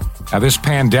 Now, this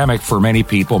pandemic, for many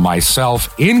people,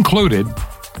 myself included,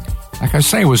 like I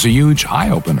say, was a huge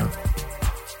eye-opener.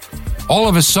 All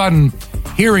of a sudden,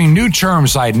 hearing new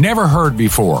terms I'd never heard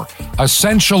before,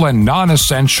 essential and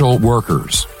non-essential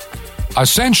workers.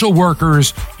 Essential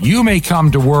workers, you may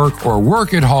come to work or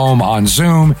work at home on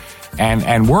Zoom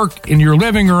and work in your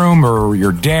living room or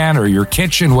your den or your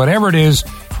kitchen, whatever it is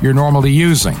you're normally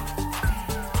using.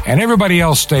 And everybody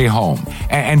else stay home.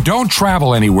 And don't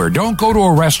travel anywhere. Don't go to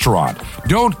a restaurant.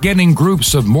 Don't get in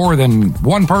groups of more than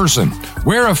one person.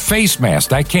 Wear a face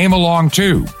mask. That came along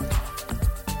too.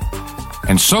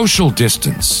 And social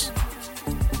distance.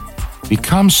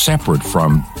 Become separate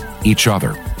from each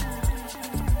other.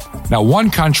 Now,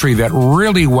 one country that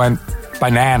really went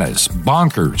bananas,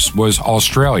 bonkers, was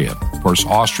Australia. Of course,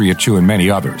 Austria too, and many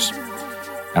others.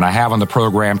 And I have on the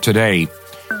program today,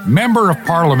 Member of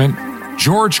Parliament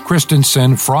George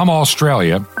Christensen from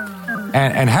Australia.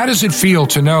 And how does it feel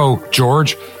to know,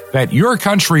 George, that your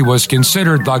country was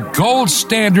considered the gold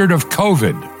standard of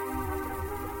COVID?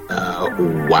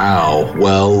 Wow.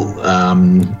 Well,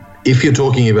 if you're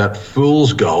talking about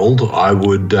fool's gold, I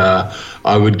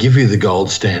would give you the gold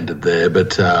standard there.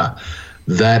 But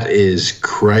that is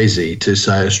crazy to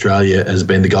say Australia has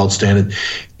been the gold standard.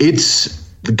 It's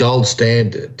the gold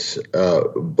standard,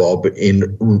 Bob,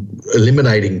 in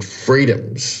eliminating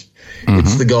freedoms. Mm-hmm.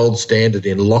 It's the gold standard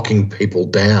in locking people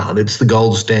down. It's the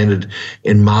gold standard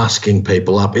in masking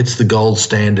people up. It's the gold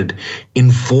standard in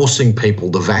forcing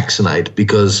people to vaccinate,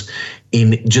 because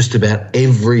in just about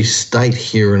every state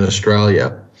here in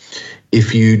Australia,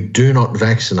 if you do not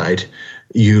vaccinate,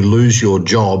 you lose your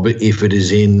job if it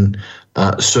is in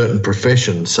certain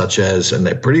professions, such as, and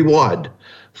they're pretty wide,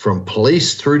 from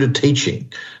police through to teaching.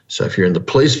 So if you're in the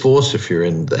police force, if you're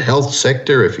in the health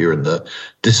sector, if you're in the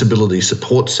disability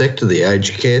support sector, the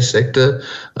aged care sector,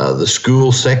 the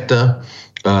school sector,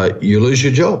 you lose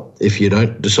your job if you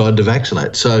don't decide to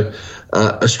vaccinate. So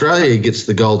Australia gets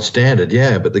the gold standard,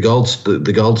 yeah, but the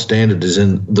gold standard is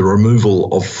in the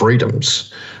removal of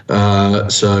freedoms. Bill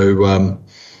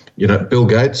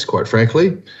Gates, quite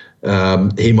frankly,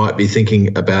 he might be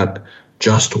thinking about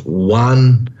just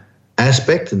one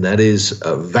aspect, and that is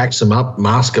vax them up,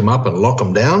 mask them up, and lock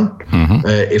them down. Mm-hmm.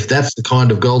 If that's the kind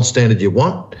of gold standard you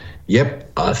want,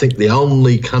 yep, I think the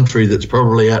only country that's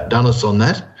probably outdone us on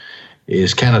that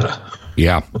is Canada.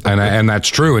 Yeah, and that's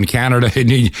true in Canada,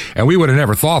 and we would have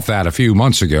never thought that a few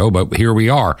months ago, but here we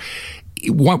are.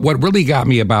 What really got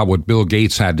me about what Bill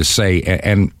Gates had to say,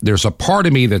 and there's a part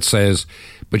of me that says,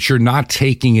 but you're not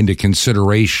taking into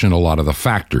consideration a lot of the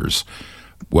factors.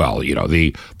 Well, you know,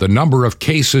 the number of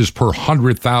cases per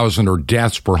 100,000 or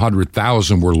deaths per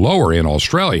 100,000 were lower in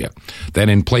Australia than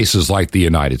in places like the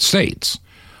United States.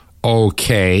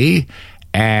 Okay,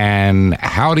 and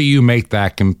how do you make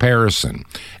that comparison?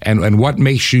 And what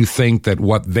makes you think that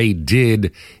what they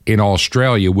did in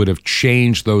Australia would have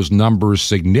changed those numbers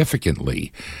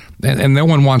significantly? And no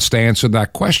one wants to answer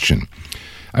that question.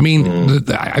 I mean,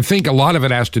 I think a lot of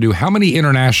it has to do, how many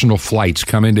international flights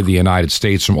come into the United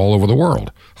States from all over the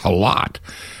world? A lot.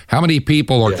 How many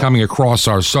people are coming across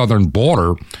our southern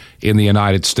border in the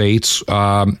United States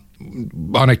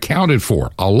unaccounted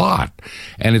for? A lot.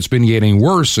 And it's been getting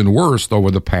worse and worse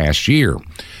over the past year.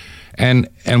 And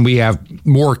we have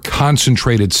more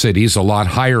concentrated cities, a lot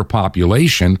higher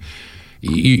population.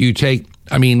 You take,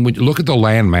 I mean, look at the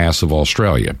landmass of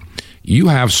Australia. You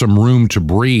have some room to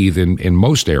breathe in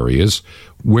most areas,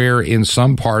 where in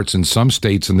some parts, in some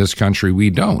states in this country, we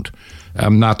don't.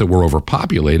 Not that we're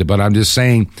overpopulated, but I'm just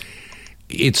saying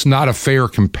it's not a fair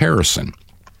comparison.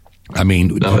 I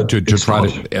mean, to try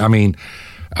to, I mean,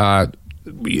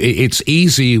 it's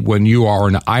easy when you are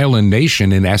an island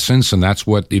nation, in essence, and that's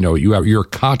what, you have, your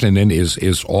continent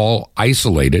is all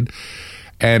isolated.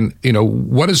 And,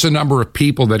 what is the number of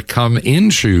people that come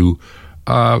into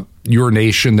your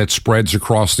nation that spreads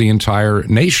across the entire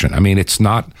nation? I mean, it's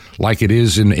not like it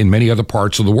is in many other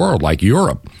parts of the world, like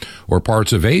Europe or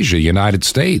parts of Asia, United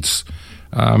States.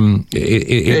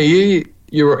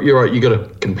 You're right. You got to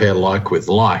compare like with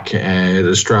like. And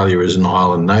Australia is an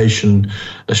island nation.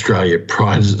 Australia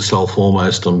prides itself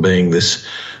almost on being this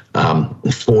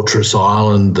fortress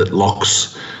island that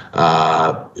locks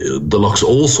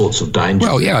all sorts of dangers.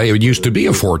 Well, yeah, it used to be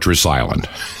a fortress island.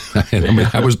 I mean,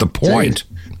 that was the point.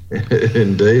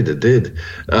 Indeed, it did.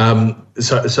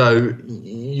 So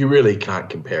you really can't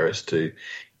compare us to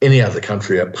any other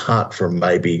country apart from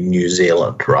maybe New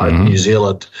Zealand, right? Mm-hmm. New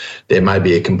Zealand, there may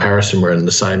be a comparison. We're in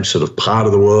the same sort of part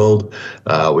of the world.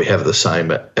 We have the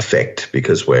same effect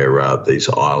because we're these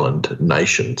island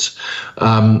nations.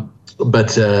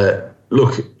 But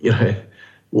look,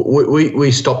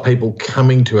 we stop people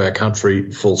coming to our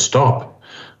country, full stop.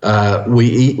 We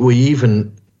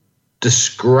even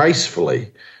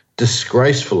disgracefully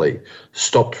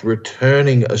stopped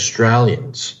returning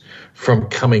Australians from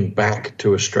coming back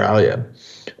to Australia.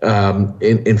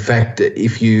 In fact,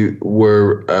 if you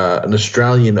were an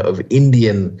Australian of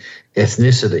Indian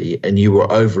ethnicity and you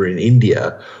were over in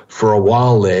India, for a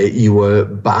while there, you were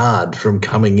barred from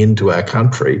coming into our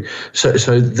country.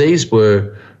 So these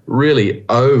were really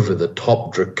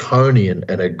over-the-top, draconian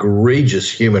and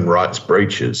egregious human rights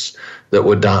breaches that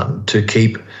were done to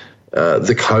keep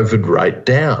the COVID rate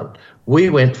down.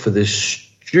 We went for this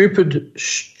stupid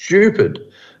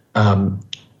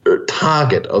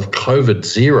target of COVID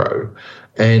zero.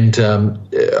 And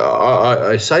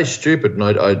I say stupid, and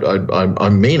I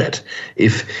mean it.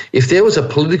 If there was a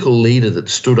political leader that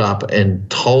stood up and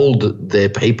told their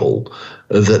people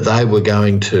that they were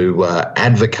going to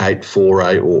advocate for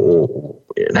or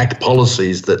enact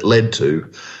policies that led to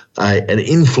an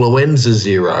influenza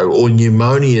zero or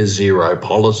pneumonia zero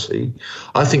policy,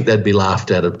 I think they'd be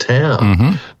laughed out of town.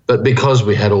 Mm-hmm. But because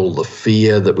we had all the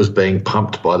fear that was being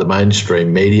pumped by the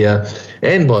mainstream media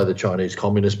and by the Chinese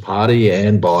Communist Party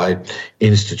and by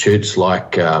institutes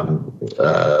like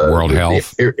World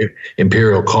Health,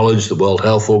 Imperial College, the World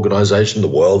Health Organization, the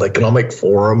World Economic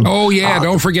Forum. Oh, yeah,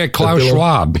 don't forget Klaus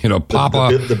Schwab,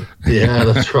 Papa. Yeah,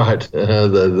 that's right,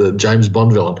 the James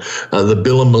Bond villain, the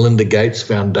Bill and Melinda Gates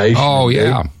Foundation. Oh,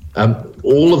 yeah.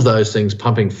 All of those things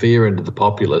pumping fear into the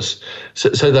populace. So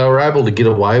they were able to get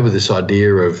away with this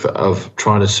idea of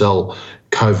trying to sell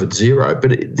COVID zero.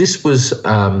 But this was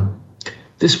a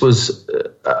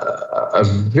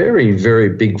very, very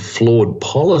big flawed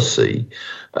policy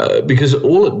because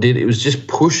all it did, it was just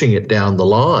pushing it down the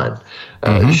line.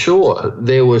 Sure,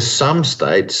 there were some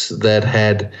states that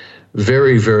had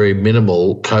very, very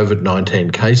minimal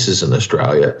COVID-19 cases in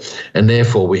Australia, and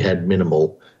therefore we had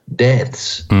minimal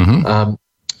deaths. Mm-hmm.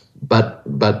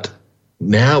 But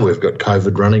now we've got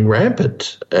COVID running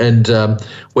rampant, and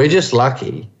we're just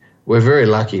lucky. We're very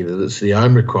lucky that it's the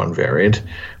Omicron variant,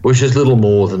 which is little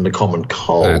more than the common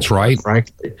cold. That's right.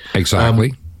 Frankly,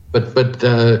 exactly. But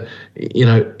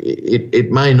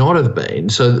it may not have been.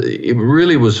 So it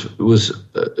really was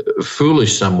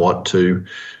foolish somewhat to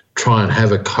try and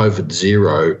have a COVID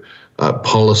zero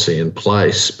policy in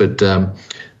place. But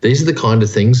these are the kind of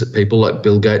things that people like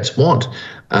Bill Gates want.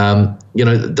 They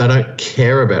don't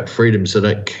care about freedoms. They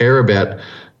don't care about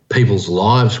people's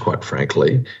lives, quite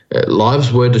frankly.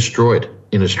 Lives were destroyed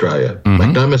in Australia. Mm-hmm.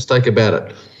 Make no mistake about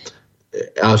it.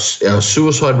 Our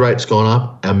suicide rate's gone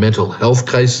up. Our mental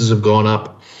health cases have gone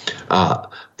up.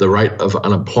 The rate of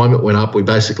unemployment went up. We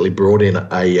basically brought in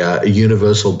a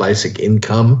universal basic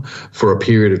income for a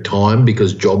period of time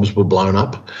because jobs were blown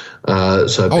up.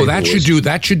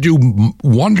 That should do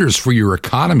wonders for your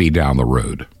economy down the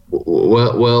road.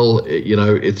 Well,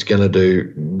 it's going to do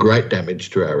great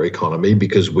damage to our economy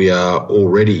because we are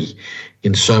already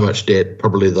in so much debt,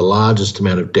 probably the largest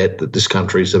amount of debt that this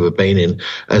country's ever been in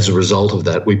as a result of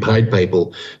that. We paid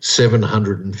people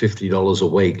 $750 a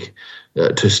week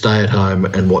to stay at home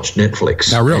and watch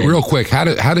Netflix. Now, real quick, how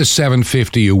does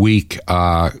 $750 a week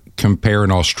compare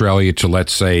in Australia to,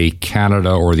 let's say,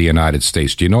 Canada or the United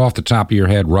States? Do you know off the top of your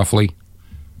head, roughly?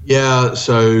 Yeah,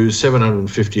 so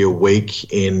 $750 a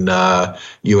week in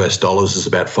US dollars is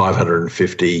about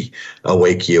 $550 a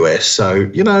week US. So,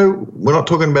 we're not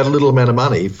talking about a little amount of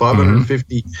money.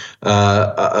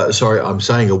 $550, I'm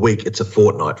saying a week, it's a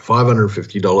fortnight.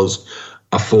 $550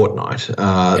 a fortnight.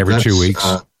 Every 2 weeks.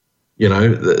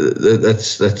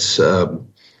 That's a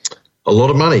lot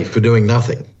of money for doing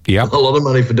nothing. Yeah, a lot of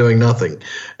money for doing nothing.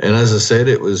 And as I said,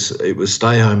 it was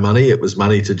stay home money. It was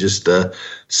money to just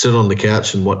sit on the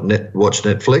couch and watch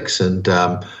Netflix, and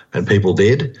people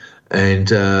did.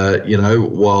 And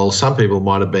while some people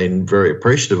might have been very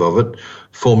appreciative of it,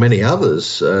 for many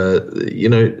others,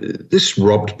 this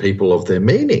robbed people of their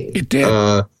meaning. It did.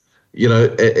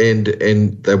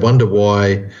 And they wonder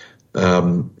why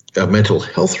our mental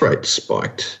health rates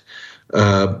spiked.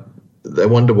 They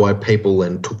wonder why people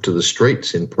then took to the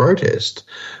streets in protest.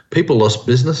 People lost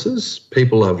businesses.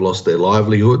 People have lost their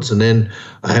livelihoods. And then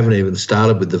I haven't even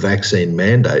started with the vaccine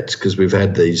mandates, because we've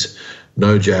had these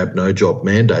no jab, no job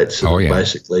mandates that have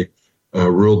basically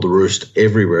ruled the roost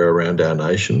everywhere around our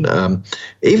nation,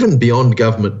 even beyond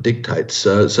government dictates.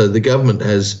 So the government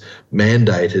has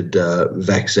mandated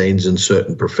vaccines in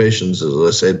certain professions, as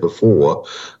I said before,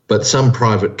 but some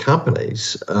private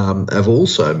companies have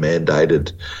also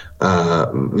mandated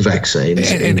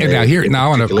vaccines. And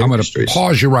now I'm going to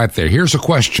pause you right there. Here's a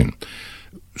question.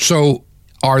 So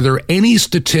are there any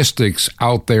statistics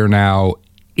out there now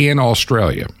in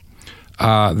Australia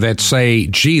that say,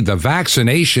 gee, the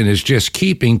vaccination is just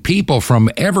keeping people from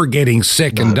ever getting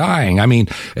sick and dying? I mean,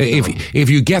 if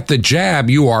you get the jab,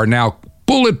 you are now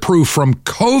bulletproof from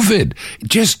COVID.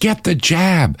 Just get the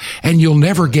jab and you'll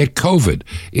never get COVID.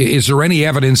 Is there any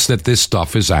evidence that this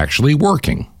stuff is actually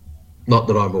working? Not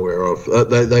that I'm aware of.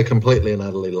 They completely and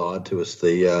utterly lied to us,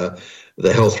 the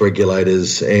health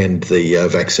regulators and the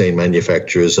vaccine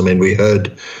manufacturers. I mean, we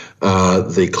heard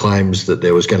the claims that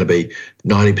there was going to be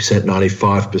 90%,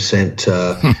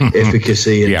 95%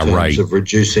 efficacy in terms of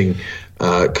reducing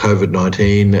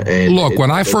COVID-19. And look,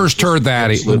 when I first heard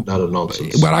that,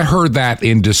 when I heard that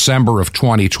in December of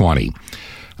 2020,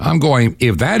 I'm going,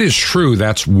 if that is true,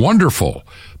 that's wonderful.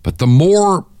 But the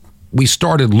more we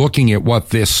started looking at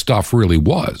what this stuff really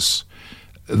was,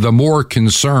 the more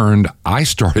concerned I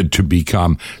started to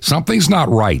become. Something's not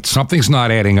right. Something's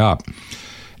not adding up.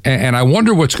 And I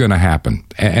wonder what's going to happen.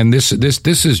 And this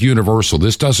is universal.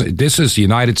 This is the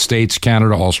United States,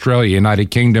 Canada, Australia,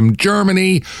 United Kingdom,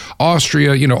 Germany,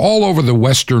 Austria, all over the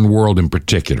Western world in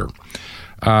particular.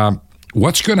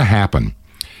 What's going to happen?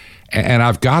 And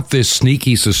I've got this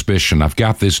sneaky suspicion. I've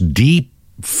got this deep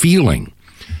feeling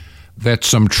that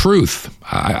some truth,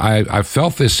 I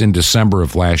felt this in December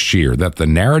of last year, that the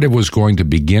narrative was going to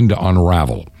begin to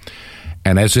unravel.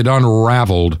 And as it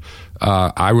unraveled,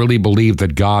 I really believe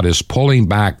that God is pulling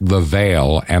back the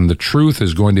veil and the truth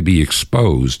is going to be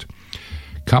exposed.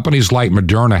 Companies like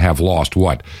Moderna have lost,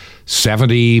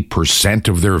 70%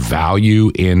 of their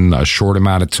value in a short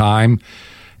amount of time?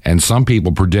 And some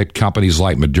people predict companies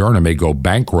like Moderna may go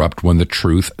bankrupt when the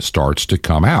truth starts to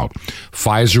come out.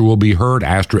 Pfizer will be hurt.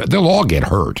 Astra, they'll all get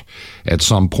hurt at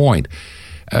some point.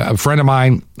 A friend of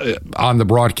mine on the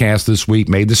broadcast this week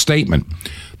made the statement,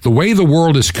 the way the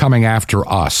world is coming after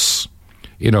us,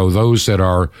 those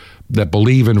that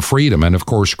believe in freedom, and of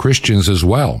course Christians as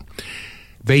well,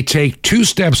 they take 2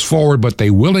 steps forward, but they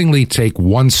willingly take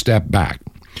 1 step back,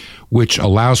 which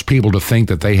allows people to think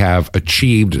that they have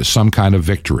achieved some kind of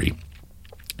victory.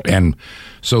 And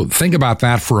so think about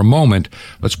that for a moment.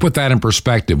 Let's put that in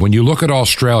perspective. When you look at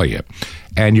Australia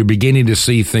and you're beginning to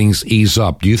see things ease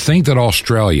up, do you think that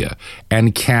Australia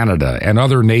and Canada and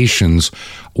other nations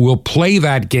will play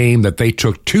that game that they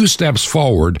took 2 steps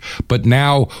forward, but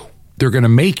now they're going to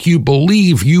make you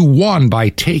believe you won by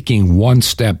taking 1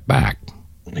 step back?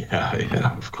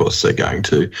 Yeah, of course they're going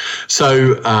to.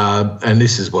 So, and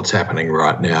this is what's happening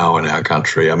right now in our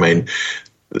country. I mean,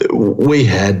 we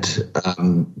had,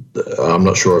 I'm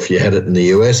not sure if you had it in the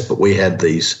US, but we had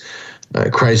these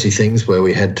crazy things where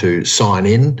we had to sign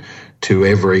in to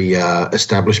every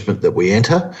establishment that we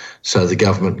enter so the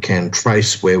government can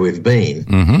trace where we've been.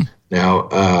 Mm-hmm.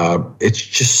 Now, it's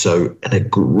just so an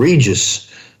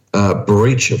egregious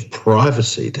breach of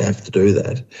privacy to have to do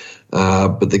that.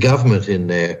 But the government, in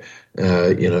their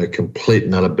complete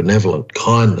and utter benevolent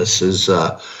kindness, has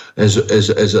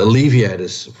alleviated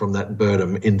us from that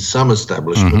burden in some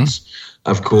establishments. Mm-hmm.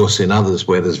 Of course, in others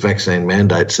where there's vaccine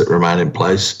mandates that remain in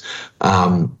place,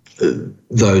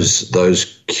 those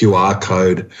QR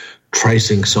code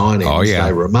tracing signings,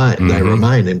 they remain. Mm-hmm. They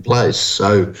remain in place.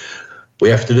 So we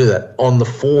have to do that. On the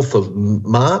 4th of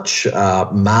March,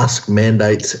 mask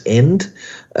mandates end.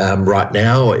 Right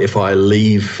now, if I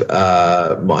leave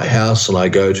my house and I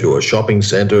go to a shopping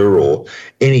centre or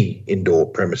any indoor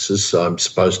premises, I'm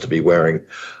supposed to be wearing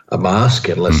a mask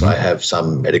unless I have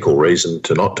some medical reason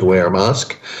to not to wear a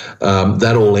mask.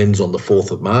 That all ends on the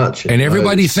 4th of March. And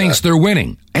everybody thinks they're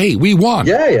winning. Hey, we won.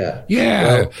 Yeah.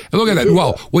 Well, look at that.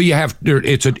 Well, you have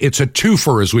it's a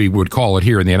twofer, as we would call it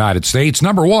here in the United States.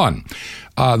 Number one,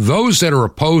 those that are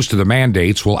opposed to the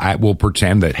mandates will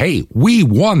pretend that, hey, we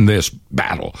won this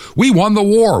battle. We won the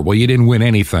war. Well, you didn't win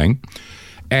anything.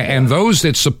 And those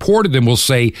that supported them will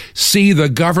say, see, the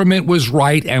government was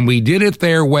right and we did it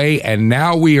their way, and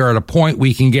now we are at a point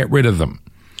we can get rid of them.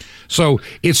 So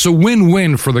it's a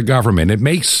win-win for the government. It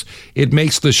makes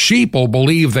the sheeple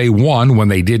believe they won when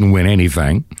they didn't win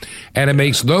anything. And it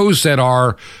makes those that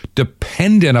are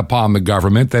dependent upon the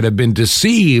government, that have been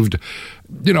deceived,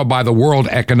 by the World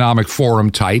Economic Forum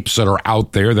types that are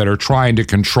out there that are trying to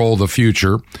control the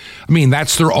future. I mean,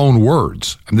 that's their own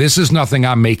words. This is nothing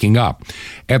I'm making up.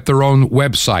 At their own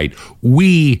website,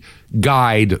 we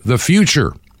guide the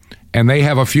future, and they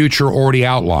have a future already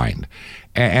outlined.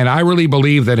 And I really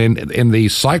believe that in the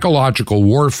psychological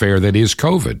warfare that is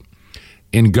COVID,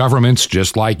 in governments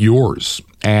just like yours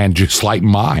and just like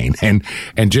mine and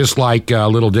just like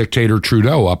little dictator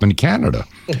Trudeau up in Canada.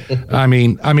 I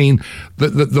mean,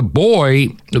 the boy,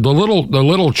 the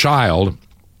little child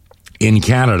in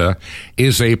Canada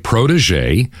is a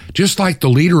protege, just like the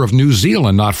leader of New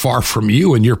Zealand, not far from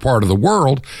you in your part of the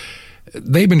world.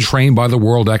 They've been trained by the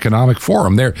World Economic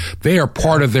Forum. They are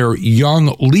part of their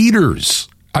young leaders.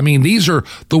 I mean, these are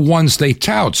the ones they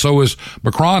tout. So is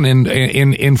Macron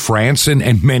in France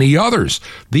and many others.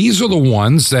 These are the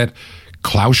ones that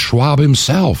Klaus Schwab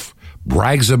himself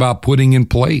brags about putting in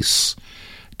place.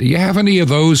 Do you have any of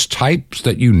those types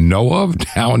that you know of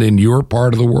down in your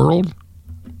part of the world?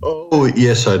 Oh,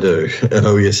 yes, I do.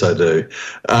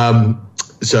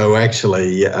 So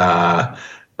actually,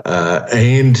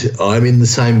 and I'm in the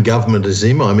same government as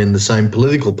him. I'm in the same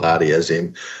political party as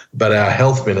him. But our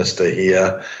health minister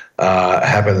here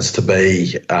happens to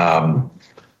be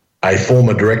a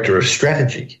former director of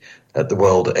strategy at the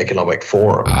World Economic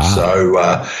Forum.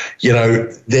 So,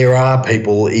 there are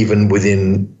people even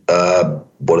within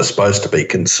what are supposed to be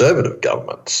conservative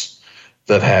governments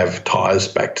that have ties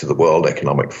back to the World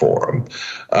Economic Forum.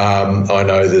 I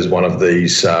know there's one of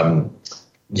these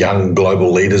young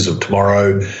global leaders of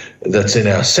tomorrow that's in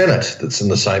our Senate that's in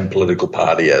the same political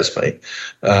party as me.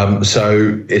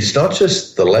 So it's not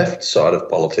just the left side of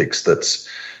politics that's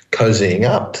cozying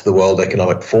up to the World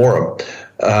Economic Forum.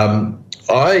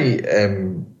 I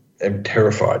am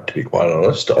terrified, to be quite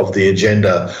honest, of the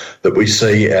agenda that we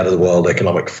see out of the World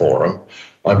Economic Forum.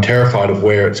 I'm terrified of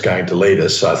where it's going to lead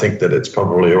us. I think that it's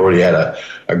probably already had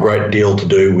a great deal to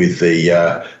do with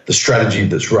the strategy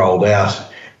that's rolled out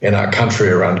in our country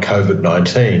around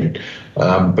COVID-19.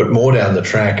 But more down the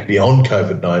track, beyond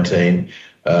COVID-19,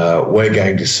 we're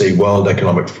going to see World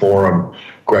Economic Forum,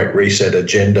 Great Reset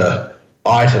agenda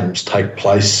items take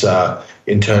place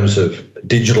in terms of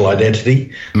digital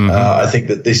identity. I think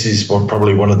that this is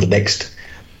probably one of the next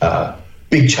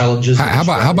big challenges.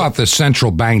 How about the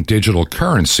central bank digital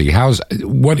currency?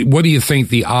 What do you think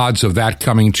the odds of that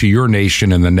coming to your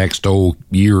nation in the next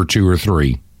year or two or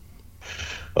three?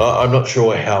 I'm not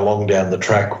sure how long down the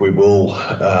track we will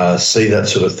see that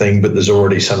sort of thing, but there's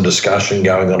already some discussion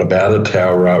going on about it.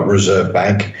 Our Reserve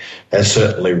Bank has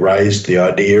certainly raised the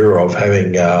idea of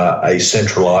having a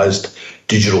centralised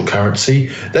digital currency.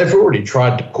 They've already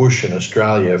tried to push in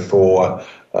Australia for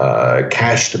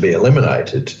cash to be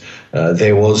eliminated.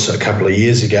 There was a couple of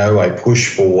years ago a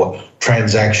push for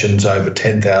transactions over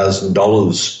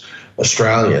 $10,000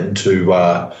 Australian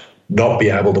to not be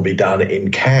able to be done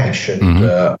in cash. And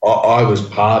I was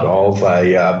part of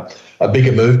a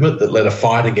bigger movement that led a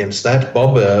fight against that.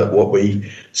 Bob, what we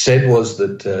said was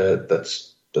that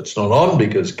that's not on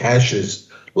because cash is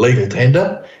legal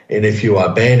tender. And if you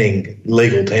are banning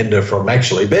legal tender from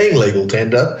actually being legal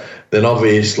tender, then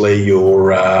obviously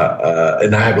you're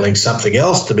enabling something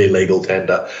else to be legal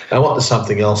tender. And what the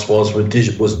something else was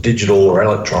digital or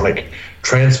electronic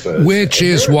transfers. Which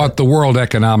is what the World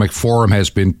Economic Forum has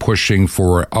been pushing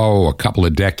for, a couple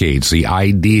of decades. The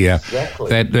idea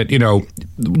that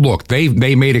look,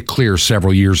 they made it clear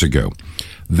several years ago.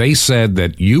 They said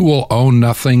that you will own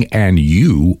nothing and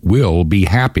you will be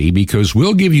happy because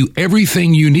we'll give you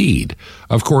everything you need.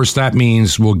 Of course, that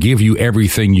means we'll give you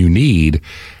everything you need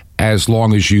as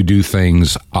long as you do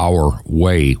things our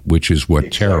way, which is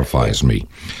what terrifies me.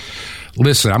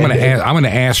 Listen, I'm going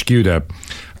to ask you to.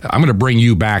 I'm going to bring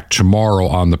you back tomorrow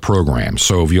on the program.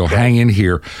 So if you'll hang in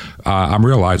here, I'm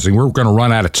realizing we're going to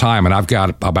run out of time, and I've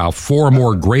got about 4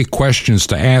 more great questions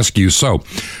to ask you. So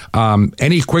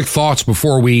any quick thoughts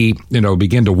before we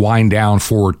begin to wind down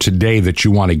for today that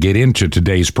you want to get into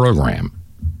today's program?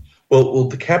 Well,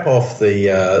 to cap off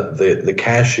the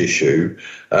cash issue,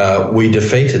 we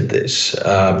defeated this,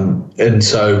 and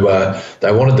so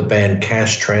they wanted to ban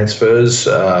cash transfers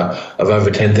of over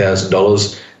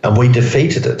 $10,000, and we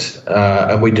defeated it,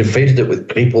 and we defeated it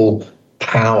with people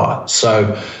power.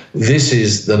 So this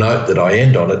is the note that I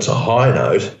end on. It's a high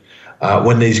note.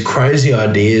 When these crazy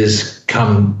ideas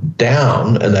come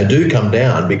down, and they do come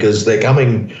down because they're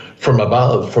coming from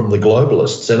above, from the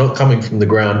globalists. They're not coming from the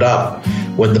ground up.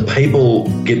 When the people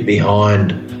get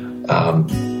behind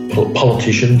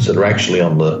politicians that are actually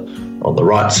on the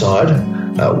right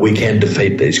side, we can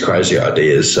defeat these crazy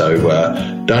ideas. So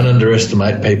don't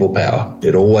underestimate people power.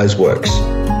 It always works.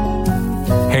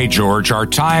 Hey, George, our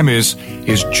time is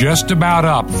just about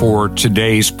up for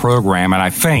today's program, and I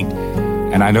think,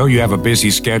 and I know you have a busy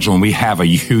schedule, and we have a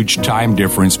huge time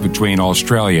difference between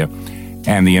Australia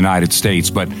and the United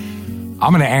States, but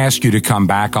I'm going to ask you to come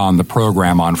back on the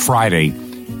program on Friday,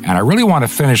 and I really want to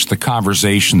finish the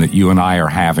conversation that you and I are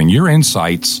having, your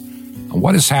insights on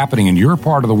what is happening in your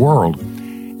part of the world,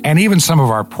 and even some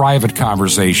of our private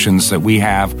conversations that we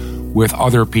have with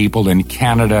other people in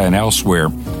Canada and elsewhere.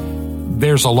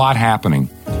 There's a lot happening,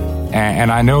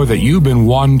 and I know that you've been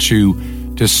one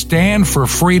to stand for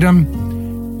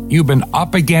freedom. You've been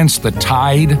up against the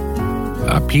tide.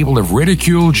 People have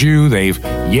ridiculed you, they've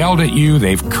yelled at you,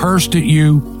 they've cursed at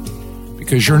you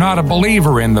because you're not a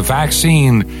believer in the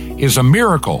vaccine is a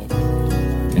miracle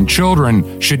and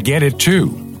children should get it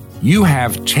too. You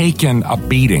have taken a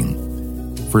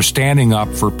beating for standing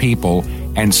up for people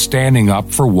and standing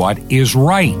up for what is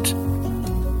right.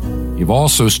 You've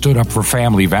also stood up for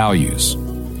family values.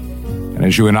 And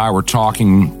as you and I were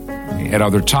talking at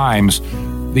other times,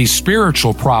 the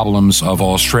spiritual problems of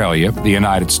Australia, the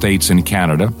United States, and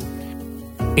Canada.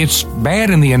 It's bad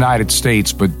in the United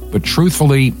States, but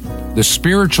truthfully, the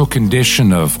spiritual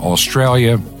condition of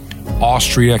Australia,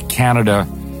 Austria, Canada,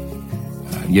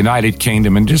 United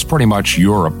Kingdom, and just pretty much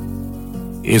Europe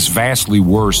is vastly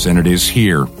worse than it is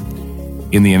here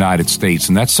in the United States.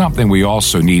 And that's something we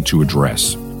also need to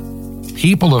address.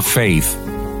 People of faith,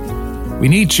 we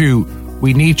need to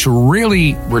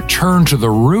really return to the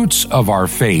roots of our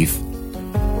faith.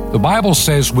 The Bible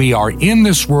says we are in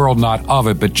this world, not of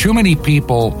it, but too many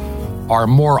people are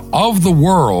more of the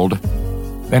world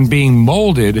than being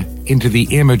molded into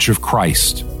the image of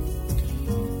Christ.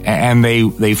 And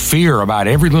they fear about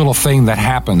every little thing that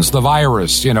happens, the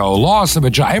virus, loss of a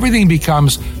job, everything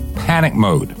becomes panic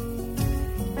mode.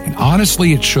 And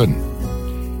honestly, it shouldn't.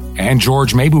 And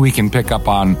George, maybe we can pick up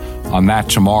on that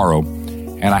tomorrow.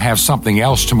 And I have something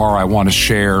else tomorrow I want to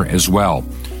share as well.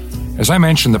 As I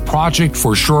mentioned, the project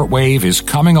for shortwave is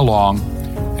coming along,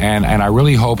 and I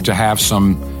really hope to have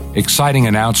some exciting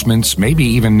announcements, maybe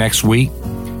even next week,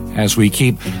 as we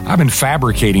keep. I've been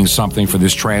fabricating something for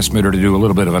this transmitter to do a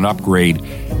little bit of an upgrade,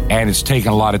 and it's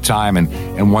taken a lot of time.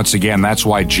 And once again, that's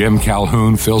why Jim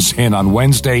Calhoun fills in on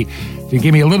Wednesday to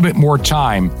give me a little bit more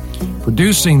time.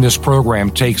 Producing this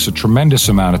program takes a tremendous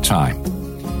amount of time.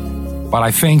 But I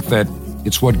think that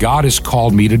it's what God has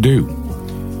called me to do,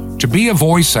 to be a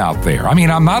voice out there. I mean,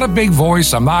 I'm not a big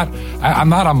voice. I'm not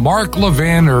a Mark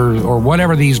Levin or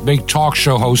whatever these big talk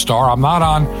show hosts are. I'm not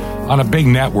on a big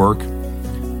network.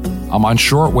 I'm on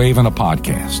shortwave and a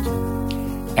podcast.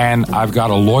 And I've got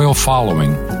a loyal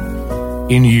following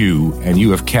in you, and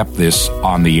you have kept this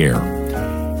on the air.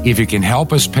 If you can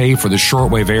help us pay for the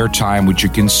shortwave airtime, would you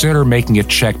consider making a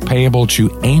check payable to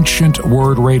Ancient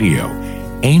Word Radio?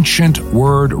 Ancient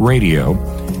Word Radio,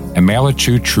 and mail it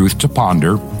to Truth to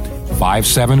Ponder,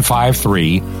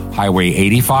 5753 Highway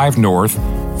 85 North,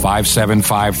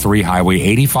 5753 Highway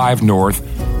 85 North,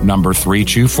 number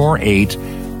 3248.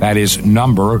 That is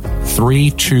number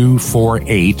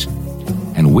 3248.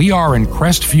 And we are in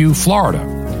Crestview, Florida.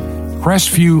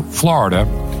 Crestview, Florida,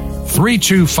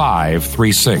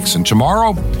 32536. And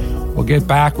tomorrow, we'll get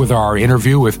back with our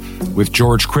interview with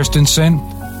George Christensen.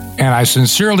 And I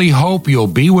sincerely hope you'll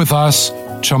be with us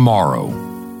tomorrow.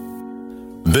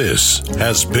 This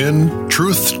has been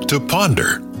Truth to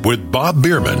Ponder with Bob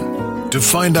Bierman. To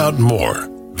find out more,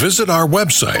 visit our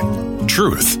website,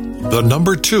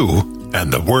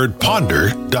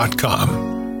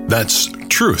 truth2ponder.com. That's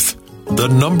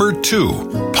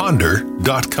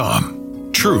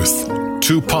truth2ponder.com. Truth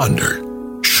to Ponder,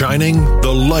 shining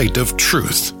the light of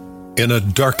truth in a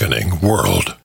darkening world.